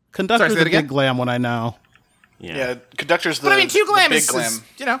 Conductor's Sorry, say the that again? big glam one I know. Yeah, Conductor's the But I mean, 2 glam the big is,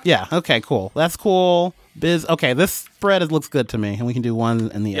 glam. Yeah. Okay. Cool. That's cool. Biz. Okay. This spread looks good to me, and we can do one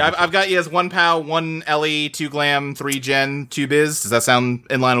in the. Yeah, I've got you as 1 POW, 1 LE, 2 glam, 3 gen, 2 biz. Does that sound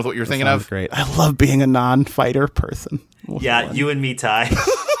in line with what you're thinking Sounds of? great. I love being a non-fighter person. Yeah, you and me, Ty.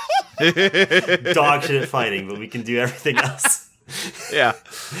 Dog shit at fighting, but we can do everything else. Yeah.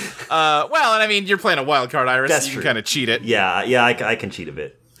 Well, and I mean, you're playing a wild card, Iris. That's you true. can kind of cheat it. Yeah, I can cheat a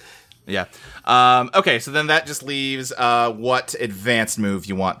bit. Yeah. Okay, so then that just leaves what advanced move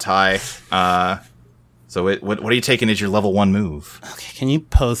you want, Ty. So what are you taking as your level 1 move? Okay. Can you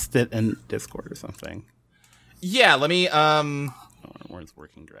post it in Discord or something? Yeah, let me Where's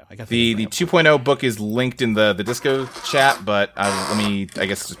working draft? I guess The 2.0 book is linked in the Disco chat, but let me, I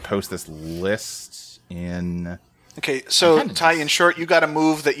guess, just post this list in... Okay, so Ty, in short, you got a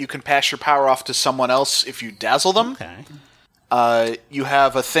move that you can pass your power off to someone else if you dazzle them. Okay. You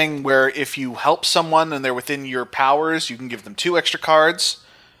have a thing where if you help someone and they're within your powers, you can give them 2 extra cards.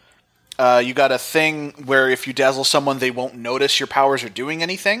 You got a thing where if you dazzle someone, they won't notice your powers are doing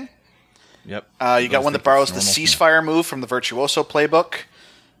anything. Yep. You got one that borrows the Ceasefire move from the Virtuoso playbook.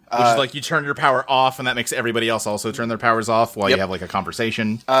 Which is like you turn your power off, and that makes everybody else also turn their powers off while you have like a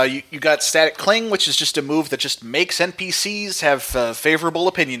conversation. You got Static Cling, which is just a move that just makes NPCs have a favorable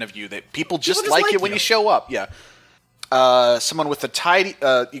opinion of you. That people just like it when you show up. Yeah. Someone with a tie.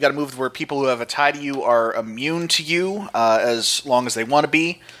 You got a move where people who have a tie to you are immune to you as long as they want to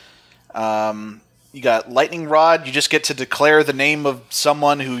be. You got Lightning Rod. You just get to declare the name of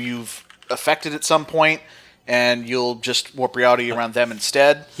someone who you've affected at some point, and you'll just warp reality around them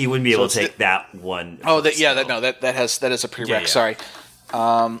instead. He wouldn't be able to take that one. Oh, that is a prereq. Yeah. Sorry.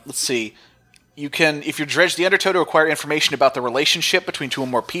 Let's see. You can, if you dredge the Undertow to acquire information about the relationship between 2 or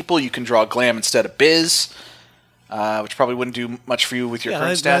more people, you can draw Glam instead of Biz, which probably wouldn't do much for you with your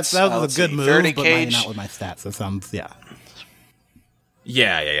current stats. That was a good move, Faraday but Cage. not with my stats. That sounds, Yeah.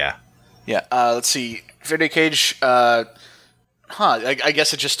 Let's see. Faraday Cage. I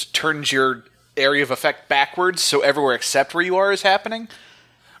guess it just turns your area of effect backwards, so everywhere except where you are is happening.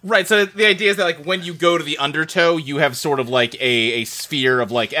 Right, so the idea is that, like, when you go to the Undertow, you have sort of, like, a sphere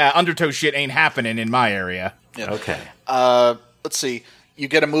of, like, Undertow shit ain't happening in my area. Yeah. Okay. Let's see. You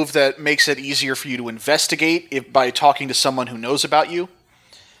get a move that makes it easier for you to investigate by talking to someone who knows about you.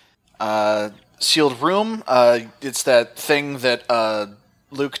 Sealed Room. It's that thing that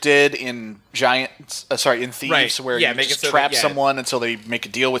Luke did in in Thieves, where you just trap someone until they make a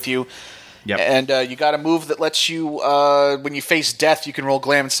deal with you. Yep. And you got a move that lets you, when you face death, you can roll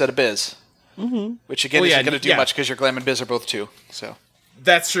Glam instead of Biz. Mm-hmm. Which, again, isn't going to do much because your Glam and Biz are both 2. So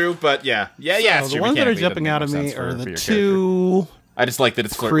that's true, but yeah. So the ones that are jumping out of me are the 2... I just like that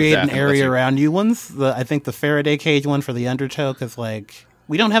it's create an area around you ones. I think the Faraday Cage one for the Undertow, because, like,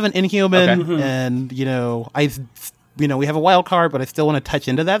 we don't have an Inhuman, and, we have a wild card, but I still want to touch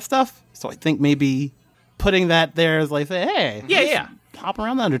into that stuff. So I think maybe putting that there is like, say, hey, hop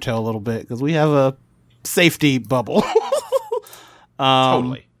around the Undertow a little bit, because we have a safety bubble.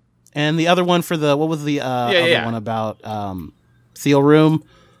 Totally. And the other one for what was the other one about Seal Room?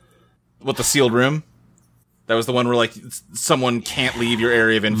 What, the Sealed Room? That was the one where, like, someone can't leave your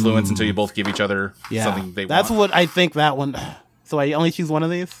area of influence until you both give each other something they want. That's what I think that one... So I only choose one of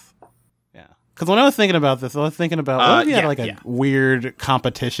these? Yeah. Because when I was thinking about this, I was thinking about, what if you had, a weird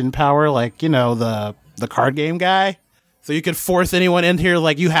competition power, like, the card game guy? So you could force anyone in here,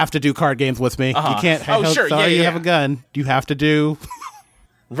 like, you have to do card games with me. You can't... you have a gun. You have to do...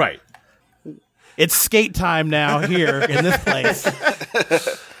 Right. It's skate time now here in this place.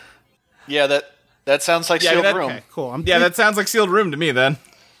 Yeah, that sounds like Sealed Room. Okay, cool. That sounds like Sealed Room to me, then.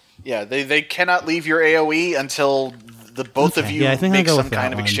 Yeah, they cannot leave your AoE until the both of you make some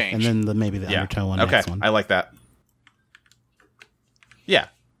kind of exchange. And then maybe the Undertow one. Okay, next one. I like that. Yeah.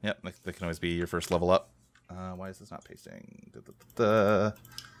 Yep, that can always be your first level up. Why is this not pasting?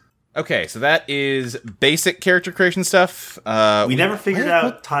 Okay, so that is basic character creation stuff. We never figured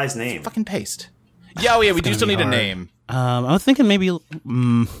out Ty's name. Fucking paste. Yeah, we do still need a name. I was thinking maybe...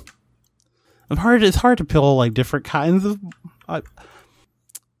 It's hard to pill, like, different kinds of...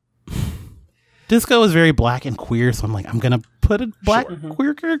 Disco is very black and queer, so I'm like, I'm going to put a black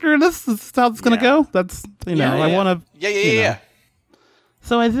queer character in this. This is how it's going to go. That's, I want to... Yeah.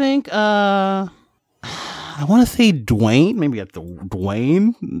 So I think... I want to say Dwayne. Maybe that's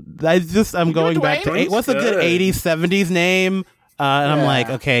Dwayne. I'm going back to... What's a good 80s, 70s name? And I'm like,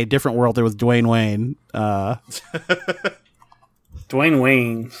 okay, different world. There was Dwayne Wayne. Dwayne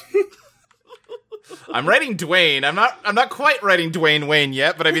Wayne. I'm writing Dwayne. I'm not quite writing Dwayne Wayne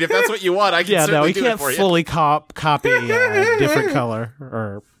yet, but I mean, if that's what you want, I can certainly do it for you. You can't fully copy different color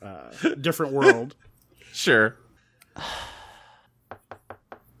or different world. Sure.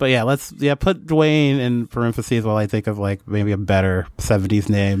 But yeah, put Dwayne in parentheses while I think of, like, maybe a better 70s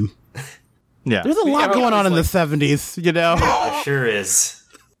name. Yeah. There's a lot going on in the 70s, It sure is.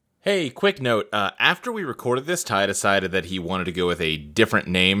 Hey, quick note. After we recorded this, Ty decided that he wanted to go with a different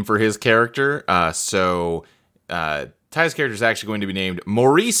name for his character. So Ty's character is actually going to be named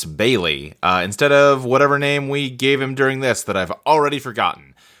Maurice Bailey, instead of whatever name we gave him during this that I've already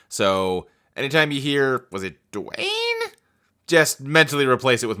forgotten. So anytime you hear, was it Dwayne? Just mentally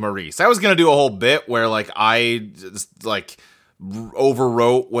replace it with Maurice. I was going to do a whole bit where, like, I just, like,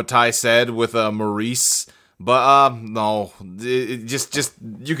 overwrote what Ty said with Maurice, But no, just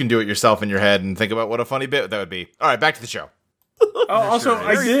you can do it yourself in your head and think about what a funny bit that would be. All right, back to the show. Also,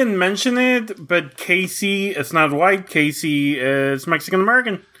 I didn't mention it, but Casey is not white. Casey is Mexican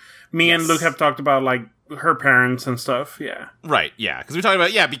American. Me and Luke have talked about like her parents and stuff. Yeah. Right. Yeah. Because we talked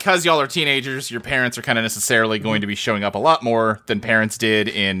about because y'all are teenagers, your parents are kind of necessarily going to be showing up a lot more than parents did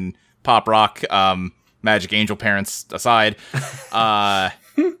in Pop Rock. Magic Angel parents aside.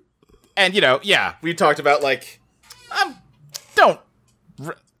 And, we talked about, don't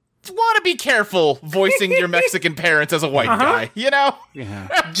want to be careful voicing your Mexican parents as a white guy, Yeah.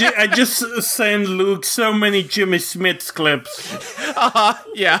 I just send Luke so many Jimmy Smith clips.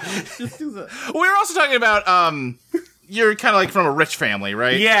 Yeah. We were also talking about, you're kind of, from a rich family,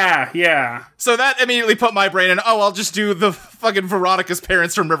 right? Yeah. So that immediately put my brain in, I'll just do the fucking Veronica's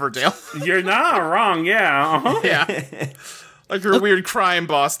parents from Riverdale. You're not wrong, yeah. Uh-huh. Yeah. Like your weird crime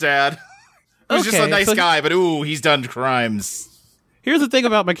boss dad. Who's just a nice guy, but he's done crimes. Here's the thing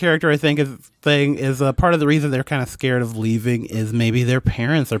about my character, I think, is part of the reason they're kind of scared of leaving is maybe their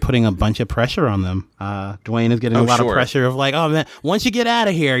parents are putting a bunch of pressure on them. Dwayne is getting a lot of pressure of oh man, once you get out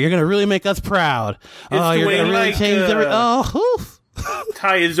of here, you're going to really make us proud. You're going to really change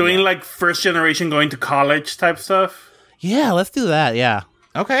Ty, is Dwayne first generation going to college type stuff? Yeah, let's do that, yeah.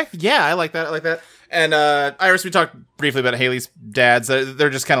 Okay, yeah, I like that. And Iris, we talked briefly about Haley's dads. They're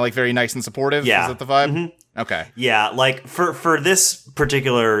just kind of very nice and supportive. Yeah. Is that the vibe? Mm-hmm. Okay. Yeah, for this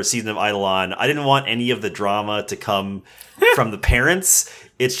particular season of Eidolon, I didn't want any of the drama to come from the parents.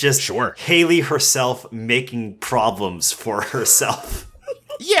 It's just Haley herself making problems for herself.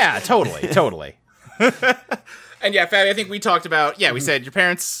 Yeah, totally. And yeah, Fabi, I think we talked about, we said your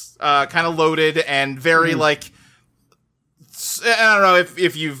parents kind of loaded and very I don't know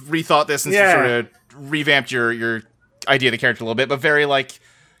if you've rethought this and sort of revamped your idea of the character a little bit, but very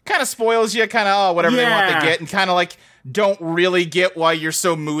kind of spoils you, kind of whatever they want they get, and kind of don't really get why you're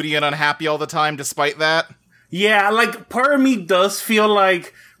so moody and unhappy all the time despite that. Yeah, part of me does feel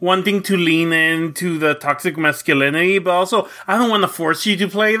wanting to lean into the toxic masculinity, but also I don't want to force you to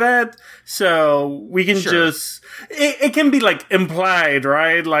play that, so we can just... It can be implied,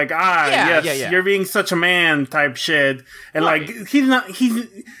 right? You're being such a man type shit, and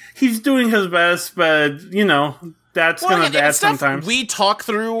he's doing his best, but that's gonna add sometimes. We talk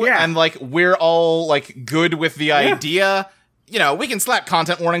through, and we're all good with the idea. We can slap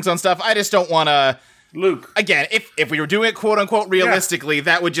content warnings on stuff. I just don't want to. Luke, again, if we were doing it quote unquote realistically,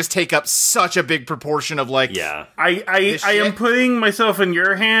 that would just take up such a big proportion of I am putting myself in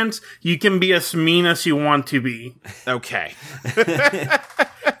your hands. You can be as mean as you want to be. Okay.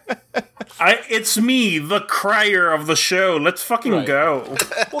 It's me, the crier of the show. Let's fucking go.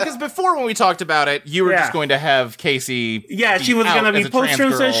 Well, because before when we talked about it, you were just going to have Casey. Yeah, she was going to be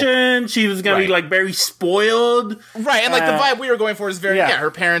post-transition. She was going to be very spoiled. Right, and the vibe we were going for is very,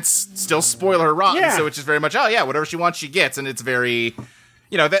 her parents still spoil her rotten, so it's just very much, whatever she wants, she gets. And it's very,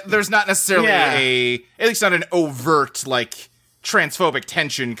 there's not necessarily at least not an overt, transphobic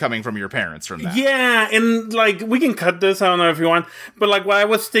tension coming from your parents from that. Yeah, and we can cut this, I don't know if you want, but what I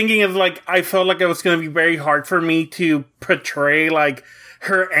was thinking is I felt it was going to be very hard for me to portray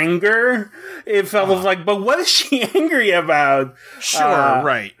her anger. It felt but what is she angry about? Sure,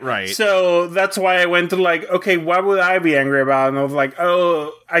 right. So that's why I went to okay, what would I be angry about? And I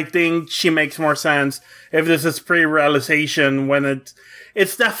was I think she makes more sense if this is pre-realization when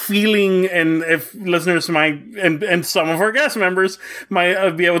it's that feeling, and if listeners might, and some of our guest members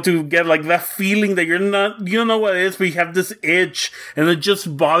might be able to get that feeling that you don't know what it is, but you have this itch, and it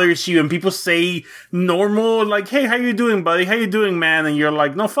just bothers you, and people say normal, hey, how you doing, buddy? How you doing, man? And you're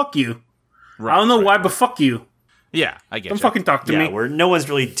no, fuck you. Right, I don't know why, but fuck you. Yeah, I get Don't fucking talk to me. Where no one's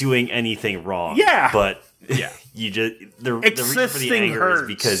really doing anything wrong. Yeah. But, you just, the reason for the anger hurts. Is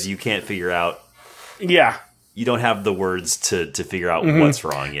because you can't figure out. Yeah. You don't have the words to figure out what's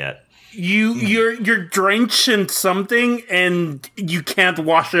wrong yet. You're drenched in something and you can't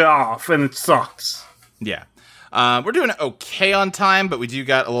wash it off, and it sucks. Yeah. We're doing okay on time, but we do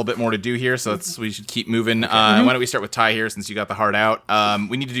got a little bit more to do here, so we should keep moving. Why don't we start with Ty here, since you got the heart out?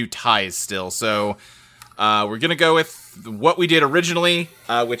 We need to do ties still, so we're going to go with what we did originally,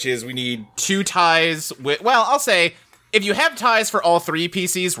 which is we need 2 ties with... Well, I'll say, if you have ties for all 3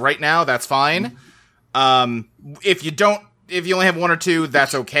 PCs right now, that's fine. If you only have 1 or 2,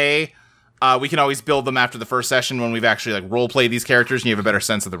 that's okay. We can always build them after the first session when we've actually role played these characters and you have a better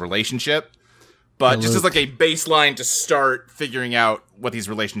sense of the relationship. But just as a baseline to start figuring out what these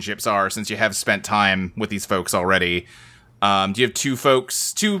relationships are, since you have spent time with these folks already. Do you have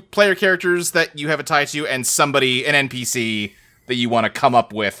 2 player characters that you have a tie to, and an NPC that you want to come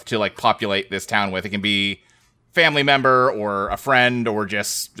up with to populate this town with? It can be family member or a friend or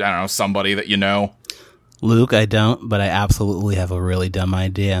just, I don't know, somebody that you know? Luke, I don't, but I absolutely have a really dumb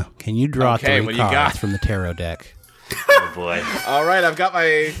idea. Can you draw Okay, 3 what do you got? cards from the tarot deck? Oh boy. All right, I've got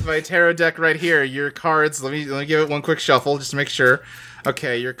my tarot deck right here. Your cards, let me give it one quick shuffle just to make sure.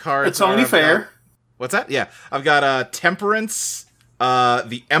 Okay, your cards It's only fair. What's that? Yeah. I've got Temperance,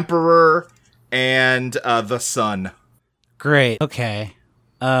 the Emperor, and the Sun. Great. Okay.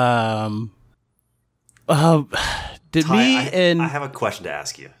 Did me I and have a question to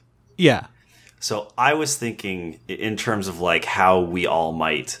ask you. yeah. So I was thinking in terms of like how we all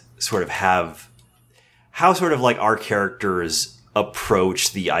might sort of have how sort of like our characters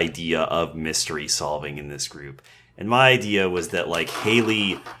approach the idea of mystery solving in this group. And my idea was that like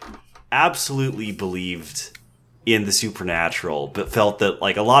Haley absolutely believed in the supernatural, but felt that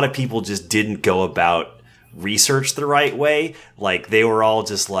like a lot of people just didn't go about research the right way. Like they were all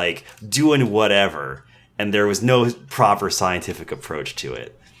just like doing whatever, and there was no proper scientific approach to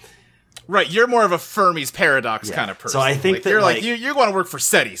it. Right, you're more of a Fermi's paradox kind of person. So I think like, that, you're like- you're going to work for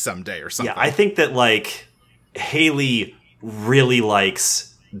SETI someday or something. Yeah, I think that like Haley really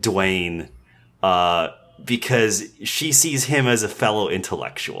likes Dwayne because she sees him as a fellow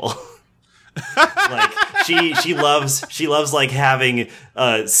intellectual. Like she loves like having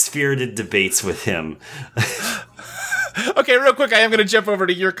spirited debates with him. Okay, real quick, I am going to jump over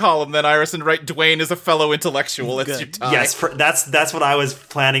to your column then, Iris, and write Dwayne is a fellow intellectual. It's your tie. Yes, that's what I was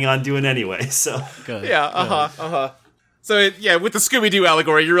planning on doing anyway. So Good. Yeah, So, with the Scooby-Doo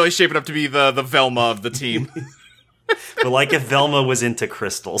allegory, you're really shaping up to be the Velma of the team. but like if Velma was into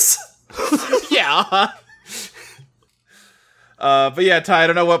crystals. Yeah, but yeah, Ty, I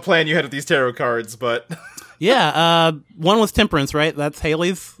don't know what plan you had with these tarot cards, but... Yeah, one was Temperance, right? That's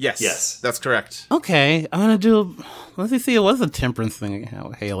Haley's? Yes, that's correct. Okay, I'm gonna do... Let's see, it was a Temperance thing,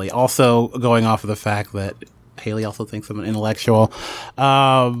 Haley. Also going off of the fact that Haley also thinks I'm an intellectual.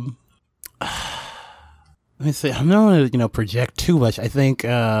 Let me see, I'm not gonna, project too much. I think,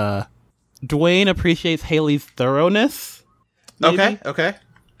 Dwayne appreciates Haley's thoroughness. Maybe? Okay.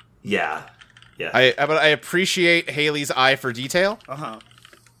 Yeah. But I appreciate Haley's eye for detail. Uh-huh.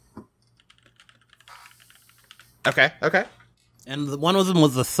 Okay. And one of them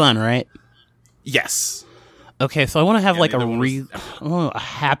was the Sun, right? Yes. Okay, so I want to have like the other one was a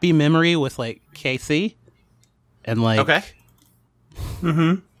happy memory with like Casey, and like Okay.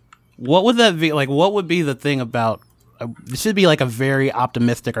 what would that be? Like, what would be the thing about? It should be like a very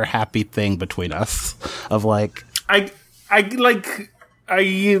optimistic or happy thing between us. Of like, I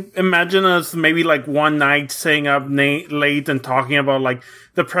imagine us maybe like one night staying up late and talking about like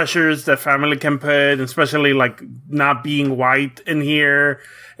the pressures that family can put, and especially like not being white in here,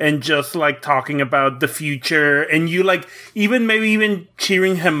 and just like talking about the future, and you like even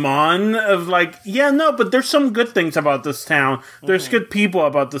cheering him on of like, yeah, no, but there's some good things about this town. There's good people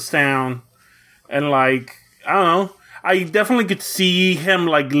about this town, and like, I don't know. I definitely could see him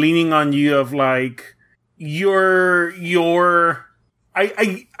like leaning on you of like your.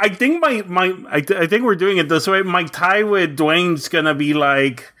 I think I think we're doing it this way. My tie with Dwayne's gonna be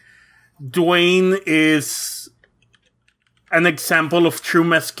like, Dwayne is an example of true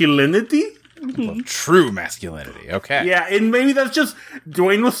masculinity. True masculinity. Okay. Yeah, and maybe that's just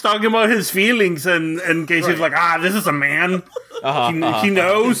Dwayne was talking about his feelings, and Casey's like, this is a man. He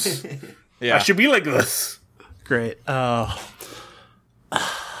knows. Yeah. I should be like this. great.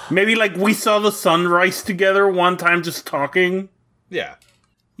 Maybe like we saw the sunrise together one time, just talking. Yeah.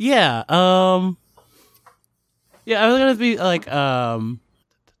 Yeah. Yeah, I was gonna be like, I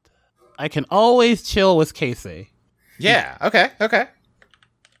can always chill with Casey. Yeah. Okay. You can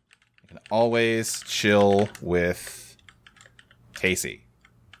always chill with Casey.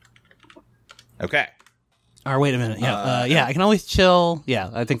 Okay. Or wait a minute. Yeah. Yeah, I can always chill. Yeah,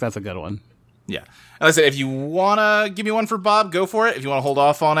 I think that's a good one. Yeah. Like I said, if you want to give me one for Bob, go for it. If you want to hold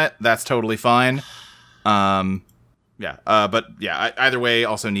off on it, that's totally fine. Yeah. But yeah, either way,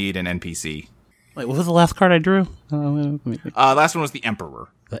 also need an NPC. Wait, what was the last card I drew? Last one was the Emperor.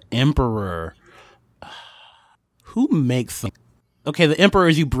 The Emperor. Who makes something? Okay, the Emperor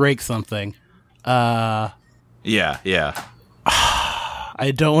is you break something. Yeah.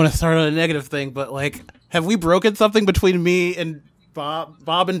 I don't want to start on a negative thing, but like, have we broken something between me and Bob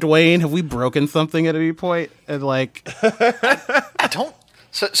and Dwayne? Have we broken something at any point? And like, I don't.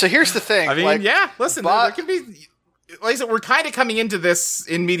 So here's the thing. I mean, like, yeah. Listen, there can be. Like I said, we're kind of coming into this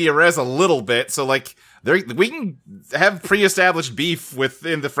in media res a little bit, so like We can have pre-established beef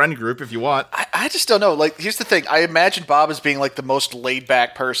within the friend group if you want. I just don't know. Like, here's the thing. I imagine Bob as being like the most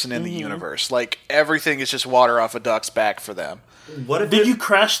laid-back person in the universe. Like, everything is just water off a duck's back for them. What if Did you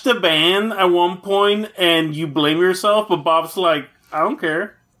crash the band at one point and you blame yourself, but Bob's like, I don't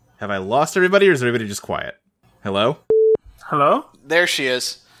care. Have I lost everybody, or is everybody just quiet? Hello? Hello? There she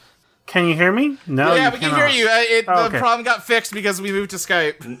is. Can you hear me? No, Yeah, you we can cannot. hear you. The okay. problem got fixed because we moved to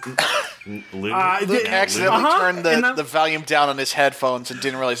Skype. Luke accidentally turned the volume down on his headphones and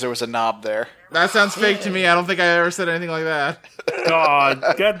didn't realize there was a knob there. That sounds fake to me. I don't think I ever said anything like that. God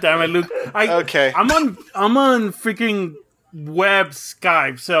damn it, Luke. Okay. I'm on freaking web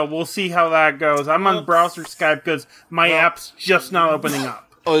Skype, so we'll see how that goes. I'm on browser Skype because my app's just not opening up.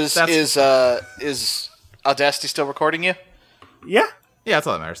 Oh, is Audacity still recording you? Yeah. Yeah, that's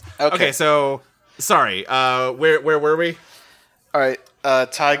all that matters. Okay. Okay, so sorry. Where were we? All right,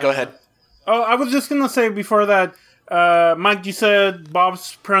 Ty, go ahead. Oh, I was just gonna say before that, Mike, you said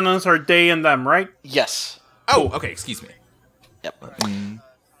Bob's pronouns are they and them, right? Yes. Oh, okay. Excuse me. Yep. Tell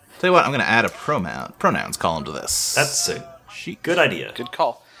you what, I'm going to add a pronouns column to this. That's a good idea. Good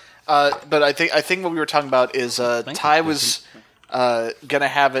call. But I think what we were talking about is Ty was gonna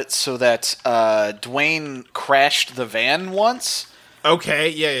have it so that Dwayne crashed the van once. Okay.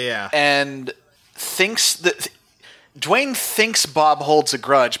 Yeah. And thinks that Dwayne thinks Bob holds a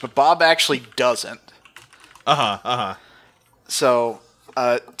grudge, but Bob actually doesn't. So,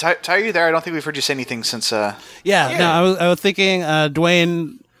 Ty, are you there? I don't think we've heard you say anything since. No, I was thinking,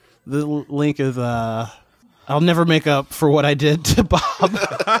 Dwayne. The link is, I'll never make up for what I did to Bob.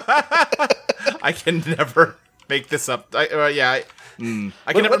 I can never make this up. I can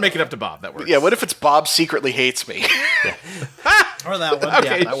never make it up to Bob. That works. Yeah. What if it's Bob secretly hates me? Or that one.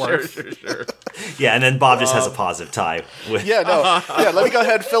 Okay. Yeah, that works. Sure. Yeah, and then Bob just has a positive tie. With, Yeah, no. Yeah, let me go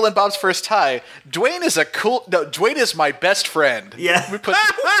ahead and fill in Bob's first tie. Dwayne is my best friend. Yeah. We put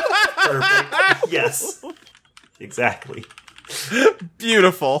Perfect. Yes. Exactly.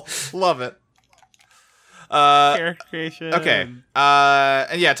 Beautiful. Love it. Character creation. Okay.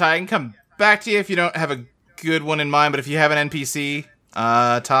 And yeah, Ty, I can come back to you if you don't have a good one in mind, but if you have an NPC,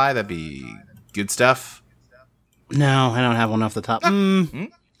 Ty, that'd be good stuff. No, I don't have one off the top.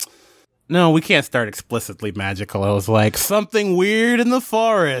 No, we can't start explicitly magical. I was like, something weird in the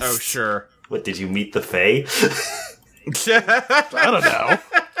forest. Oh, sure. What, did you meet the Fae? I don't know.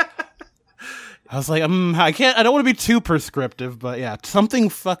 I was like, I don't want to be too prescriptive, but yeah, something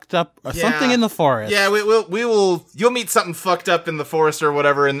fucked up, something in the forest. Yeah, you'll meet something fucked up in the forest or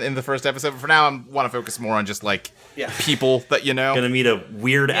whatever in the first episode, but for now I want to focus more on just like people that you know. Gonna meet a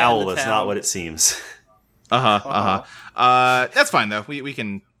weird owl in the that's town. not what it seems. That's fine though. We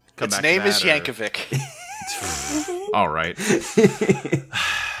can come its back name to is that, Yankovic. All right.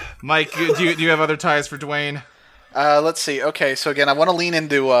 Mike, do you have other ties for Dwayne? Let's see. Okay, so again, I want to lean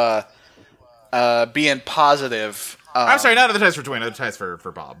into being positive. I'm sorry, not other ties for Dwayne, other ties for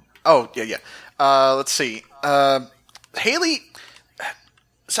Bob. Oh, yeah. Let's see. Haley.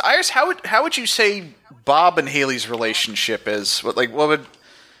 So, Iris, how would you say Bob and Haley's relationship is? What would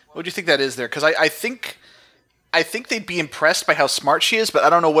you think that is there? Because I think they'd be impressed by how smart she is, but I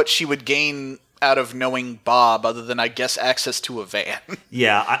don't know what she would gain out of knowing Bob other than, I guess, access to a van.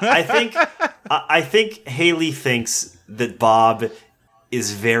 Yeah, I think Haley thinks that Bob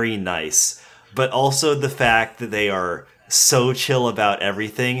is very nice, but also the fact that they are so chill about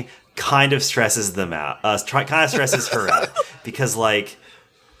everything kind of stresses them out. Kind of stresses her out because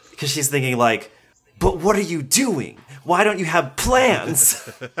she's thinking like, but what are you doing? Why don't you have plans?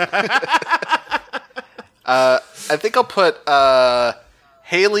 I think I'll put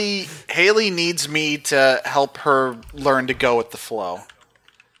Haley needs me to help her learn to go with the flow.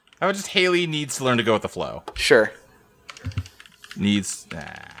 How about just Haley needs to learn to go with the flow? Sure. Needs to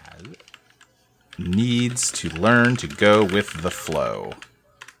learn to go with the flow.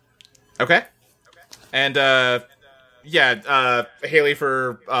 Okay. And Haley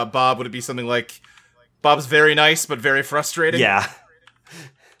for Bob, would it be something like Bob's very nice but very frustrating? Yeah.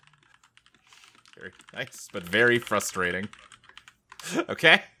 Very nice but very frustrating.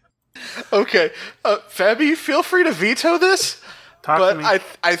 Okay. Okay. Fabi, feel free to veto this. Talk but to me.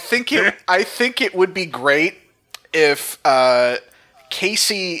 I think it would be great if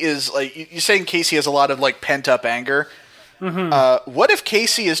Casey is like you're saying Casey has a lot of like pent up anger. Mm-hmm. What if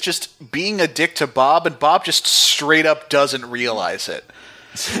Casey is just being a dick to Bob and Bob just straight up doesn't realize it?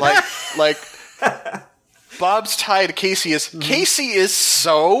 Like Bob's tie to Casey is Casey is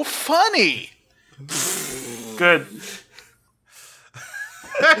so funny. Good.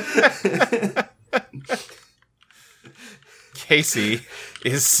 Casey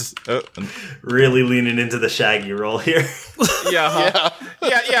is Really leaning into the Shaggy role here. yeah.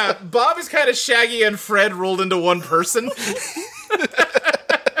 Bob is kind of Shaggy and Fred rolled into one person.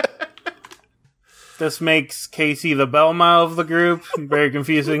 This makes Casey the Belma of the group. Very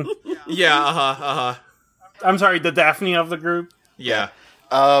confusing. Yeah, I'm sorry, the Daphne of the group. Yeah.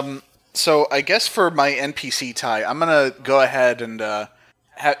 So I guess for my NPC tie, I'm gonna go ahead and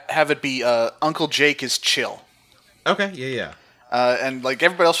have it be Uncle Jake is chill. Okay. Yeah. And like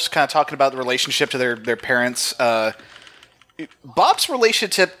everybody else was kind of talking about the relationship to their parents. Bob's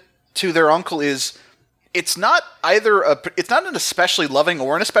relationship to their uncle is. It's not it's not an especially loving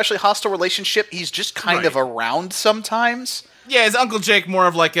or an especially hostile relationship. He's just kind of around sometimes. Yeah, is Uncle Jake more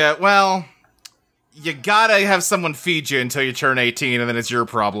of like you gotta have someone feed you until you turn 18 and then it's your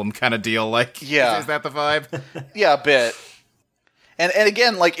problem kind of deal. Like, yeah. Is that the vibe? Yeah, a bit. And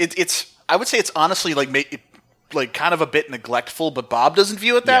again, like it's I would say it's honestly like kind of a bit neglectful, but Bob doesn't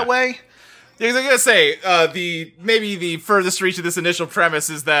view it that way. Yeah, I was gonna say, maybe the furthest reach of this initial premise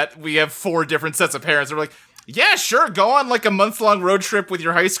is that we have 4 different sets of parents. They're like, yeah, sure, go on like a month-long road trip with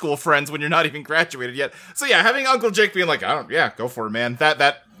your high school friends when you're not even graduated yet. So yeah, having Uncle Jake being like, go for it, man.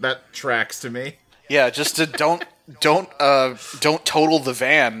 That tracks to me. Yeah, just to don't total the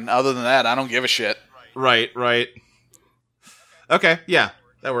van. Other than that, I don't give a shit. Right. Okay, yeah,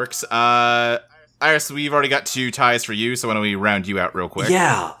 that works. Iris, we've already got 2 ties for you, so why don't we round you out real quick?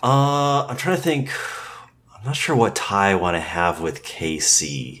 Yeah, I'm trying to think. I'm not sure what tie I want to have with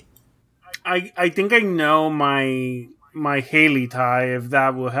Casey. I think I know my Haley tie, if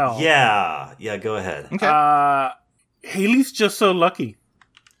that will help. Yeah, go ahead. Okay. Haley's just so lucky.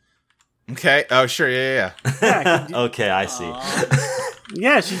 Okay. Oh, sure. Yeah. Okay, I see.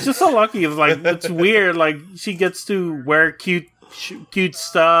 Yeah, she's just so lucky. It's like, it's weird. Like, she gets to wear cute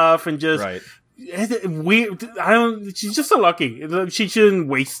stuff and just... Right. Weird. She's just so lucky. She shouldn't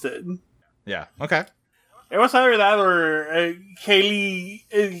waste it. Yeah. Okay. It was either that or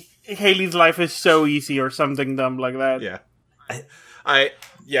Haley's life is so easy or something dumb like that. Yeah. I'm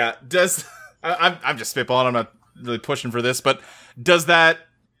just spitballing. I'm not really pushing for this, but does that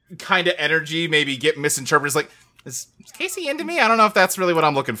kind of energy maybe get misinterpreted as like, is Casey into me? I don't know if that's really what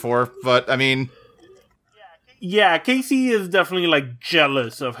I'm looking for, but I mean, yeah, Casey is definitely like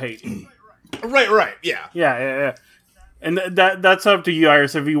jealous of Haley. Right. Yeah. Yeah. And that's up to you,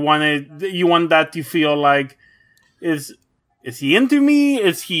 Iris. If you want that to feel like, is he into me?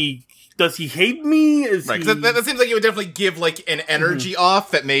 Does he hate me? Right. That seems like it would definitely give like an energy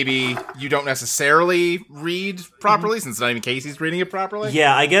off that maybe you don't necessarily read properly, since not even Casey's reading it properly.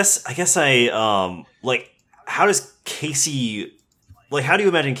 Yeah, I guess I like, how does Casey, like, how do you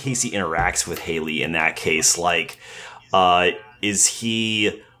imagine Casey interacts with Haley in that case? Like, is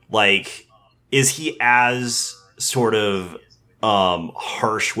he as sort of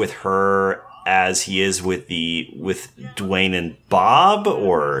harsh with her as he is with Dwayne and Bob,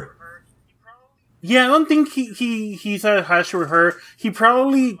 or? Yeah, I don't think he's as harsh with her. He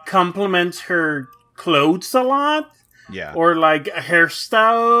probably compliments her clothes a lot. Yeah. Or like a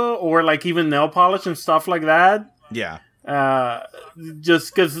hairstyle, or like even nail polish and stuff like that. Yeah.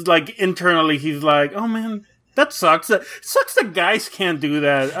 Just because like internally he's like, oh man, that sucks. It sucks that guys can't do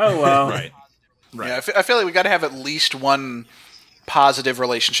that. Oh well. Right. Yeah, I feel like we got to have at least one positive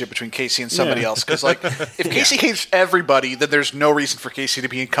relationship between Casey and somebody else. Because like, if Casey hates everybody, then there's no reason for Casey to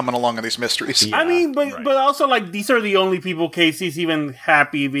be coming along on these mysteries. Yeah, I mean, but also like these are the only people Casey's even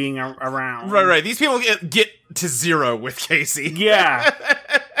happy being around. Right. These people get to 0 with Casey. Yeah.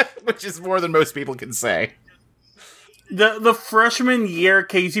 Which is more than most people can say. The freshman year,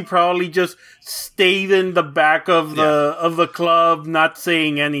 Casey probably just stayed in the back of the club, not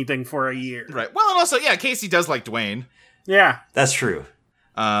saying anything for a year. Right. Well, and also, yeah, Casey does like Dwayne. Yeah, that's true.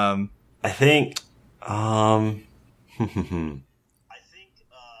 I think. I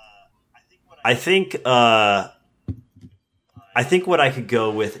think what I could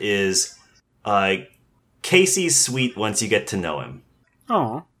go with is Casey's sweet once you get to know him.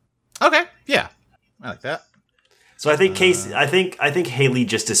 Oh. Okay. Yeah, I like that. So I think Casey. I think Haley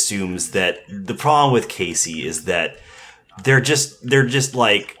just assumes that the problem with Casey is that they're just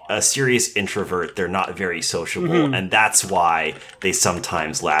like a serious introvert. They're not very sociable, and that's why they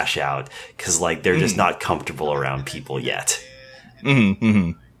sometimes lash out, because like they're just not comfortable around people yet.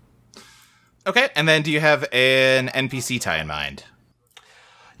 Okay, and then do you have an NPC tie in mind?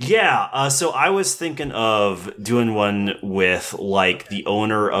 Yeah, so I was thinking of doing one with like the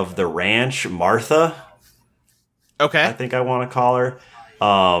owner of the ranch, Martha. Okay. I think I want to call her.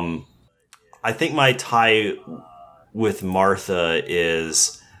 I think my tie with Martha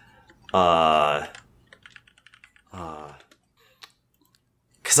is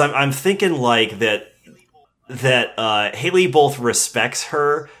because I'm thinking like that Haley both respects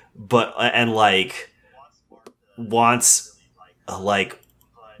her, but and like wants Martha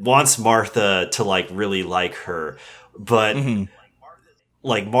to like really like her, but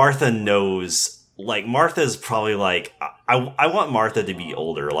like Martha knows, like Martha's probably like I want Martha to be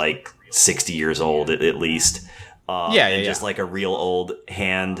older, like 60 years old at least, just like a real old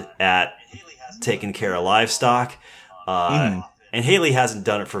hand at taking care of livestock, and Haley hasn't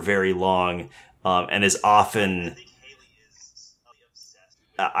done it for very long, and is often.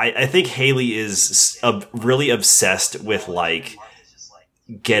 I think Haley is really obsessed with like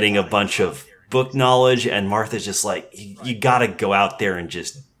getting a bunch of book knowledge, and Martha's just like, you gotta go out there and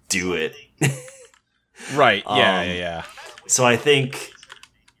just do it. Right. Yeah. So I think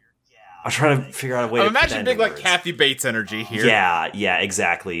I'm trying to figure out a way. Imagine big like Kathy Bates energy here. Yeah,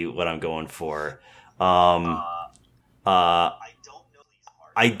 exactly what I'm going for.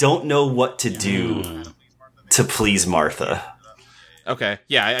 I don't know what to do to please Martha. Okay.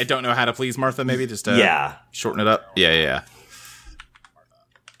 Yeah, I don't know how to please Martha. Maybe just shorten it up. Yeah.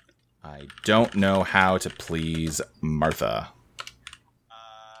 I don't know how to please Martha.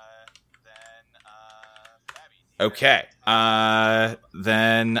 Okay.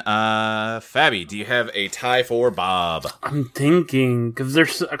 Then Fabi, do you have a tie for Bob? I'm thinking, because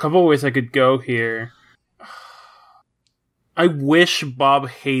there's a couple ways I could go here. I wish Bob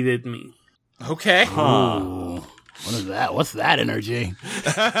hated me. Okay. Ooh. What is that? What's that energy?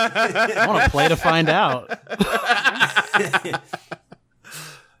 I want to play to find out.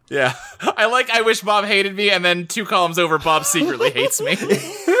 Yeah. I wish Bob hated me, and then 2 columns over, Bob secretly hates me.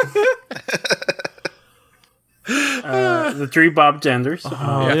 The 3 Bob genders.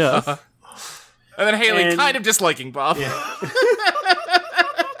 Oh, yeah. And then Haley kind of disliking Bob. Yeah.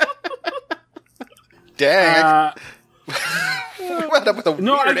 Dang. We wound up with a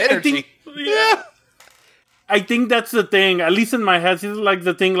weird energy. I think that's the thing. At least in my head, it's like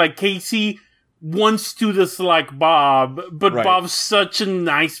the thing. Like Casey wants to dislike Bob, but Bob's such a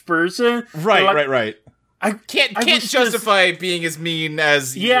nice person. Right. I can't justify being as mean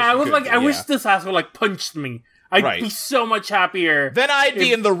as. I was like, I wish this asshole like punched me. I'd be so much happier. Then I'd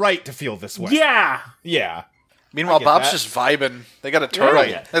be in the right to feel this way. Yeah. Meanwhile, Bob's just vibing. They got a turtle.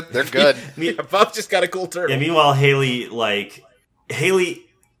 Yeah. They're good. Bob's just got a cool turtle. Yeah, meanwhile, Haley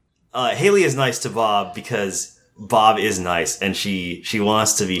is nice to Bob because Bob is nice, and she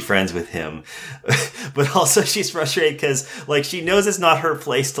wants to be friends with him. But also she's frustrated because like she knows it's not her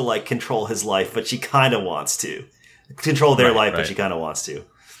place to like control his life, but she kind of wants to control their life, but she kind of wants to.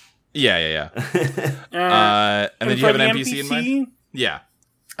 Yeah. And then you have an NPC in mind? Yeah.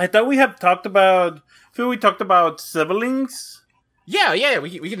 I thought we had talked about. I feel we talked about siblings. Yeah. We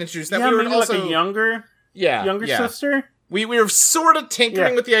can introduce that. Yeah, we were maybe also like a younger sister. We were sort of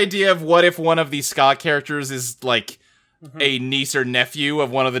tinkering with the idea of what if one of these Scott characters is like a niece or nephew of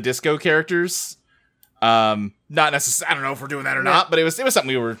one of the Disco characters. Not necessarily. I don't know if we're doing that or not, but it was something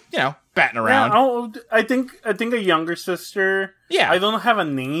we were batting around. Yeah, I think a younger sister. Yeah, I don't have a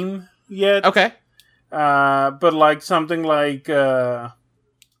name yet. Okay. But like something like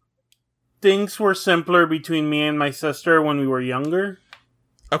things were simpler between me and my sister when we were younger.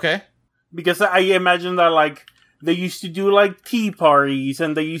 Okay. Because I imagine that like they used to do like tea parties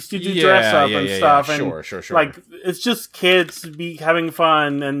and they used to do dress up and stuff. Yeah. And sure. Like it's just kids having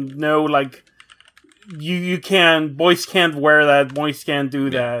fun and no like boys can't wear that, boys can't do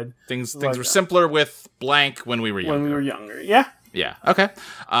that. Things were simpler with blank when we were younger. Yeah. Yeah. Okay.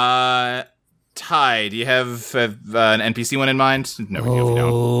 Ty, do you have an NPC one in mind? No, you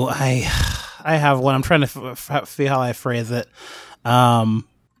don't. I have one. I'm trying to see how I phrase it. I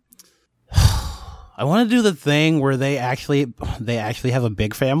want to do the thing where they actually have a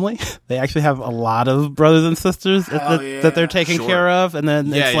big family. They actually have a lot of brothers and sisters that they're taking care of, and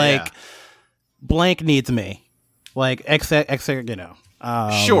then it's like blank needs me, like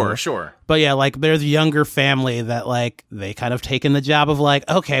Sure. But yeah, like there's a younger family that like they kind of taken the job of like,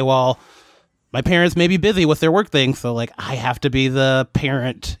 okay, well, my parents may be busy with their work things, so like I have to be the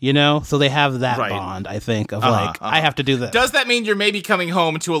parent, So they have that bond, I think, of I have to do this. Does that mean you're maybe coming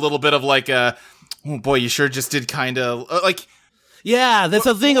home to a little bit of like a, oh boy, you sure just did kind of like. Yeah, that's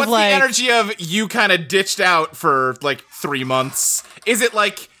a thing of like. What's the energy of you kind of ditched out for like 3 months? Is it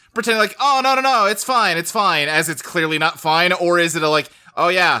like pretending like, oh, no, it's fine, as it's clearly not fine? Or is it a like, oh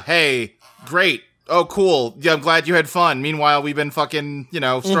yeah, hey, great, oh cool, yeah, I'm glad you had fun. Meanwhile, we've been fucking,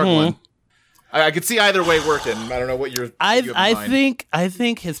 struggling. I could see either way working. I don't know what you have in mind. I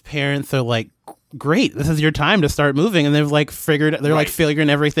think his parents are like, great, this is your time to start moving, and they've like figuring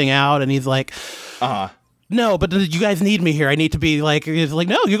everything out, and he's like, no, but you guys need me here. I need to be like, it's like,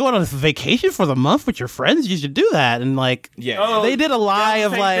 no, you're going on this vacation for the month with your friends. You should do that. And like, Yeah. they did a lie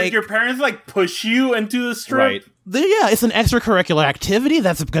of Did like, your parents like push you into the strip? Right. yeah, it's an extracurricular activity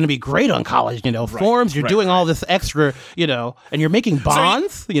that's going to be great on college, forums. You're doing all this extra, and you're making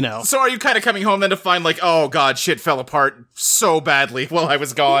bonds, So are you kind of coming home then to find like, oh god, shit fell apart so badly while I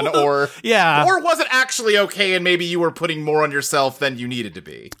was gone, or Yeah. or was it actually okay and maybe you were putting more on yourself than you needed to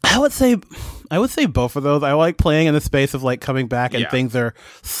be? I would say both of those. I like playing in the space of like coming back and Yeah. things are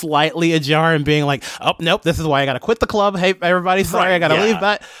slightly ajar and being like, oh nope, this is why I got to quit the club. Hey everybody, sorry, Right, I got to yeah. leave.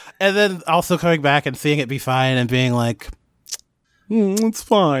 But and then also coming back and seeing it be fine and being like, it's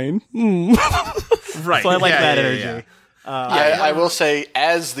fine. Right. So I like Yeah, that yeah, energy. yeah. I will say,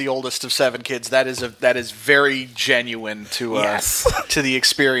 as the oldest of 7 kids, that is very genuine to Yes. to the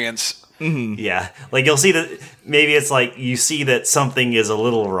experience. Yeah, like you'll see that maybe it's like you see that something is a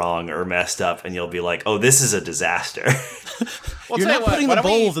little wrong or messed up, and you'll be like, "Oh, this is a disaster." Well, You're tell not you what, putting why the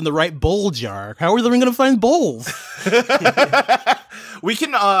don't we- bowls in the right bowl jar. How are they going to find bowls? We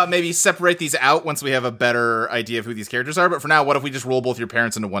can maybe separate these out once we have a better idea of who these characters are. But for now, what if we just roll both your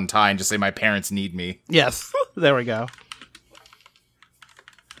parents into one tie and just say, my parents need me? Yes, there we go.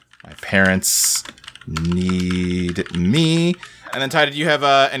 My parents need me. And then, Ty, did you have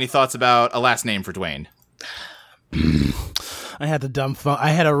any thoughts about a last name for Dwayne? I had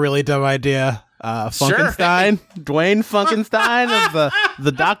a really dumb idea. Funkenstein, Dwayne Funkenstein of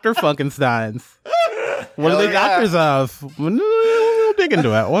the Dr. Funkensteins. What are they doctors of? We'll dig into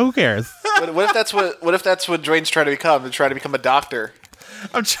it. Well, who cares? What if that's what Dwayne's trying to become? To try to become a doctor.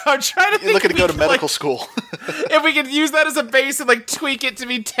 I'm trying to think. You're looking to if go we to could, medical like, school. if we could use that as a base and like tweak it to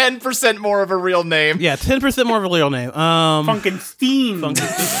be 10% more of a real name. Yeah, 10% more of a real name. Funkenstein.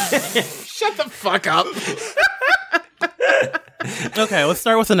 Shut the fuck up. Okay, let's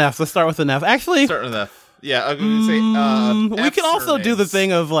start with an F. Actually, Starting with F. Yeah, I'm going to say we can also do the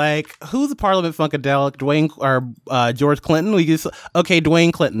thing of like, who's the Parliament Funkadelic? Dwayne or George Clinton? We just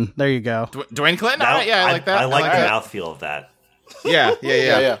Dwayne Clinton. There you go. Dwayne Clinton? All right, yeah, I like that. I like the that. mouthfeel of that. Yeah.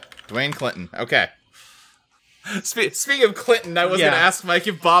 Yeah. Dwayne Clinton. Okay. Speaking of Clinton, I was Yeah. going to ask Mike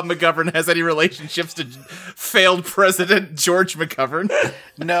if Bob McGovern has any relationships to failed President George McGovern.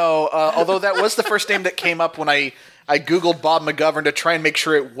 No, although that was the first name that came up when I Googled Bob McGovern to try and make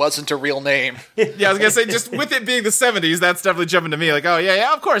sure it wasn't a real name. Yeah, I was going to say, just with it being the 70s, that's definitely jumping to me. Like, oh,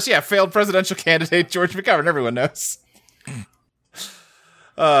 yeah, of course, yeah, failed presidential candidate George McGovern. Everyone knows.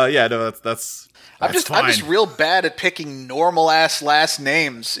 Yeah, no, that's I'm just fine. real bad at picking normal ass last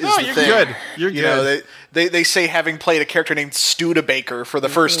names. Is No, the you're thing. good. You're You know, good. they say having played a character named Studebaker for the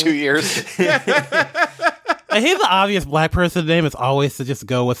first 2 years. I hate the obvious black person name. It's always to just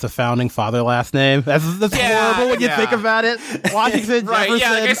go with the founding father last name. That's Yeah, horrible when you yeah. think about it. Washington, Right, Jefferson,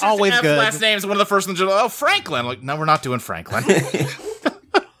 yeah, I guess always F good. last names. One of the first ones are like, oh, Franklin. Like, no, we're not doing Franklin.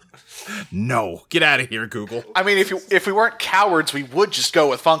 No, get out of here, Google. I mean, if we weren't cowards, we would just go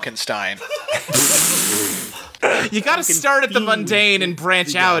with Funkenstein. You got to start at the mundane and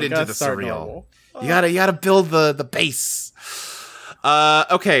branch out into the surreal. You gotta build the base.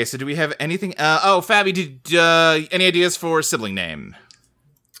 Okay, so do we have anything? Fabi, did any ideas for sibling name?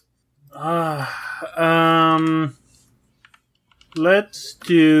 Let's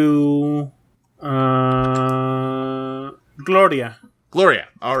do Gloria. Gloria.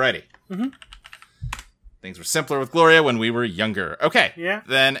 Alrighty. Things were simpler with Gloria when we were younger. Okay. Yeah.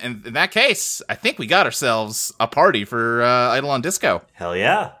 Then in that case, I think we got ourselves a party for Eidolon Disco. Hell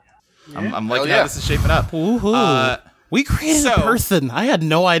yeah. I'm liking yeah. how this is shaping up. Woohoo. We created so- a person. I had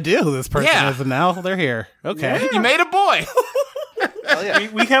no idea who this person Yeah. is, and now they're here. Okay. You made a boy.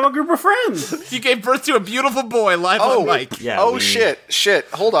 We have a group of friends. You gave birth to a beautiful boy live on mic. Yeah. Oh we- shit!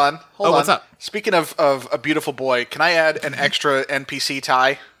 Hold on. what's up? Speaking of a beautiful boy, can I add an extra NPC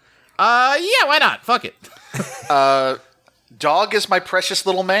tie? Yeah, why not? Fuck it. Dog is my precious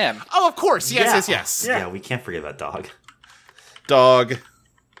little man. Oh, of course. Yes. Yeah. Yeah, we can't forget about Dog. Dog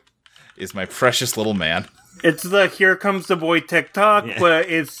is my precious little man. It's the Here Comes the Boy TikTok, Yeah. but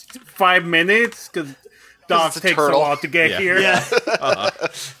it's 5 minutes because dog it's a takes turtle. a while to get Yeah. here. Yeah.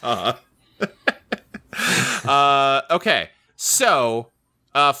 Okay. So,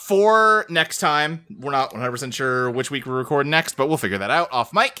 for next time, we're not 100% sure which week we're recording next, but we'll figure that out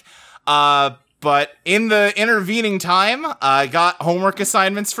off mic. But in the intervening time, I got homework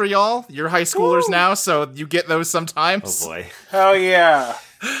assignments for y'all. You're high schoolers now, so you get those sometimes. Oh boy. Hell yeah.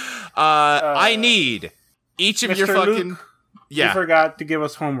 I need each of your Mr. fucking... Luke, Yeah. You forgot to give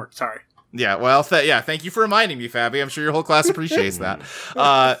us homework. Sorry. Yeah, well, thank you for reminding me, Fabi. I'm sure your whole class appreciates that.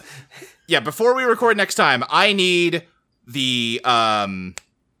 Yeah, before we record next time, I need the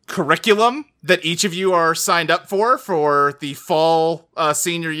curriculum that each of you are signed up for the fall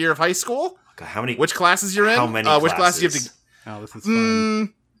senior year of high school. God, how many? Which classes you're in? How many which classes you have to? Oh, this is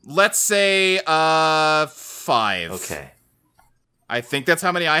fun. Let's say 5. Okay. I think that's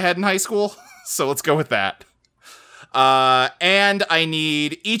how many I had in high school. So let's go with that. And I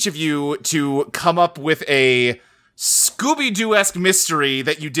need each of you to come up with a Scooby-Doo-esque mystery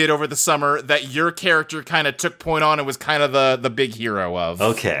that you did over the summer that your character kind of took point on and was kind of the big hero of.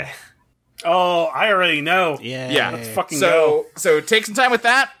 Okay. Oh, I already know. Yeah. Let's fucking go. So take some time with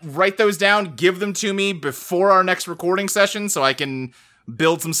that. Write those down. Give them to me before our next recording session so I can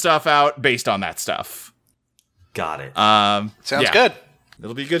build some stuff out based on that stuff. Got it. Sounds good.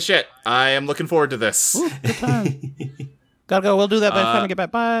 It'll be good shit. I am looking forward to this. Ooh, good time. Gotta go. We'll do that by the time we get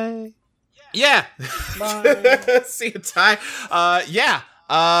back. Bye. Yeah. See you, Ty. Yeah.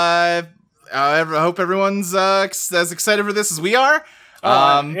 I hope everyone's as excited for this as we are.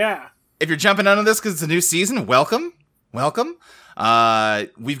 Yeah. If you're jumping onto this because it's a new season, welcome. Welcome.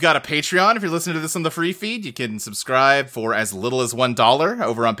 We've got a Patreon. If you're listening to this on the free feed, you can subscribe for as little as $1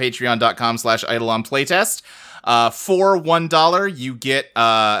 over on patreon.com/EidolonPlaytest. For $1, you get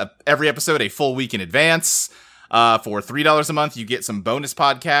every episode a full week in advance. For $3 a month, you get some bonus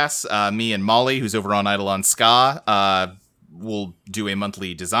podcasts. Me and Molly, who's over on Eidolon Ska, will do a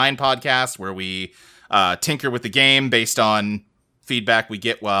monthly design podcast where we tinker with the game based on feedback we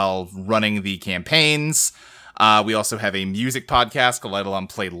get while running the campaigns. We also have a music podcast called Eidolon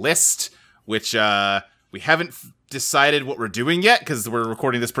Playlist, which we haven't decided what we're doing yet because we're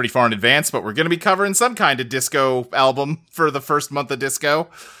recording this pretty far in advance, but we're going to be covering some kind of disco album for the first month of disco.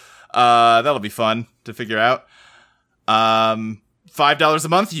 That'll be fun to figure out. $5 a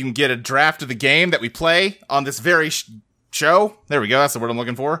month, you can get a draft of the game that we play on this very show. There we go. That's the word I'm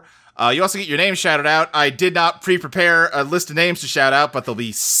looking for. You also get your name shouted out. I did not pre-prepare a list of names to shout out, but they'll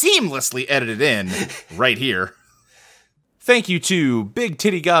be seamlessly edited in right here. Thank you to Big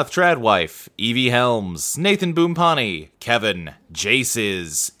Titty Goth Tradwife, Evie Helms, Nathan Boompani, Kevin,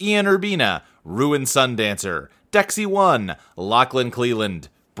 Jaces, Ian Urbina, Ruin Sundancer, Dexy1, Lachlan Cleland,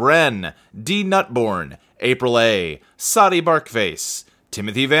 Bren, D. Nutborn, April A., Sadi Barkface,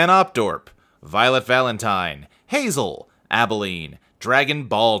 Timothy Van Opdorp, Violet Valentine, Hazel, Abilene, Dragon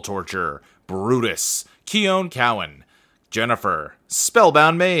Ball Torture, Brutus, Keone Cowan, Jennifer,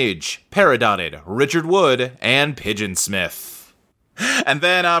 Spellbound Mage, Paradotted, Richard Wood, and Pigeon Smith. And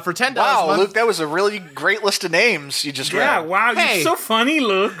then for $10 Wow, a month, Luke, that was a really great list of names you just read. Yeah, wow, Hey. you're so funny,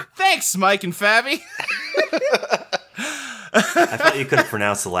 Luke. thanks, Mike and Fabby. I thought you could have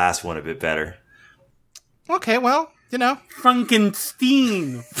pronounced the last one a bit better. Okay, well, you know.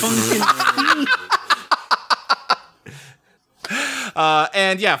 Funkenstein.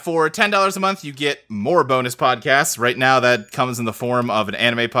 And yeah, for $10 a month, you get more bonus podcasts. Right now, that comes in the form of an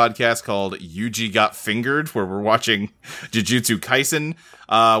anime podcast called Yuji Got Fingered, where we're watching Jujutsu Kaisen.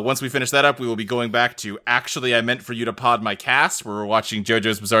 Once we finish that up, we will be going back to Actually I Meant For You to Pod My Cast, where we're watching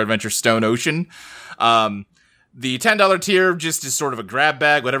JoJo's Bizarre Adventure Stone Ocean. The $10 tier just is sort of a grab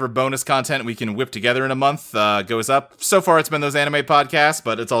bag. Whatever bonus content we can whip together in a month goes up. So far, it's been those anime podcasts,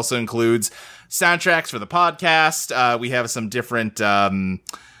 but it also includes soundtracks for the podcast. We have some different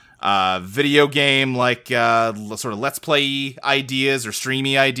video game, like sort of let's play ideas or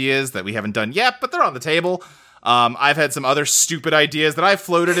streamy ideas that we haven't done yet, but they're on the table. I've had some other stupid ideas that I've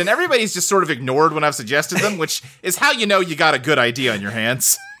floated, and everybody's just sort of ignored when I've suggested them, which is how you know you got a good idea on your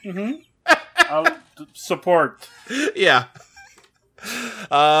hands. Support. Yeah.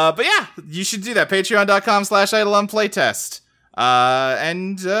 But yeah, you should do that. Patreon.com/EidolonPlaytest.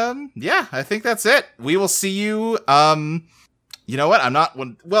 Yeah, I think that's it. We will see you. You know what?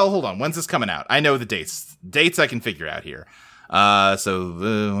 Well, hold on. When's this coming out? I know the dates. Dates I can figure out here.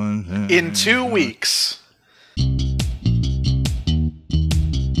 In 2 weeks.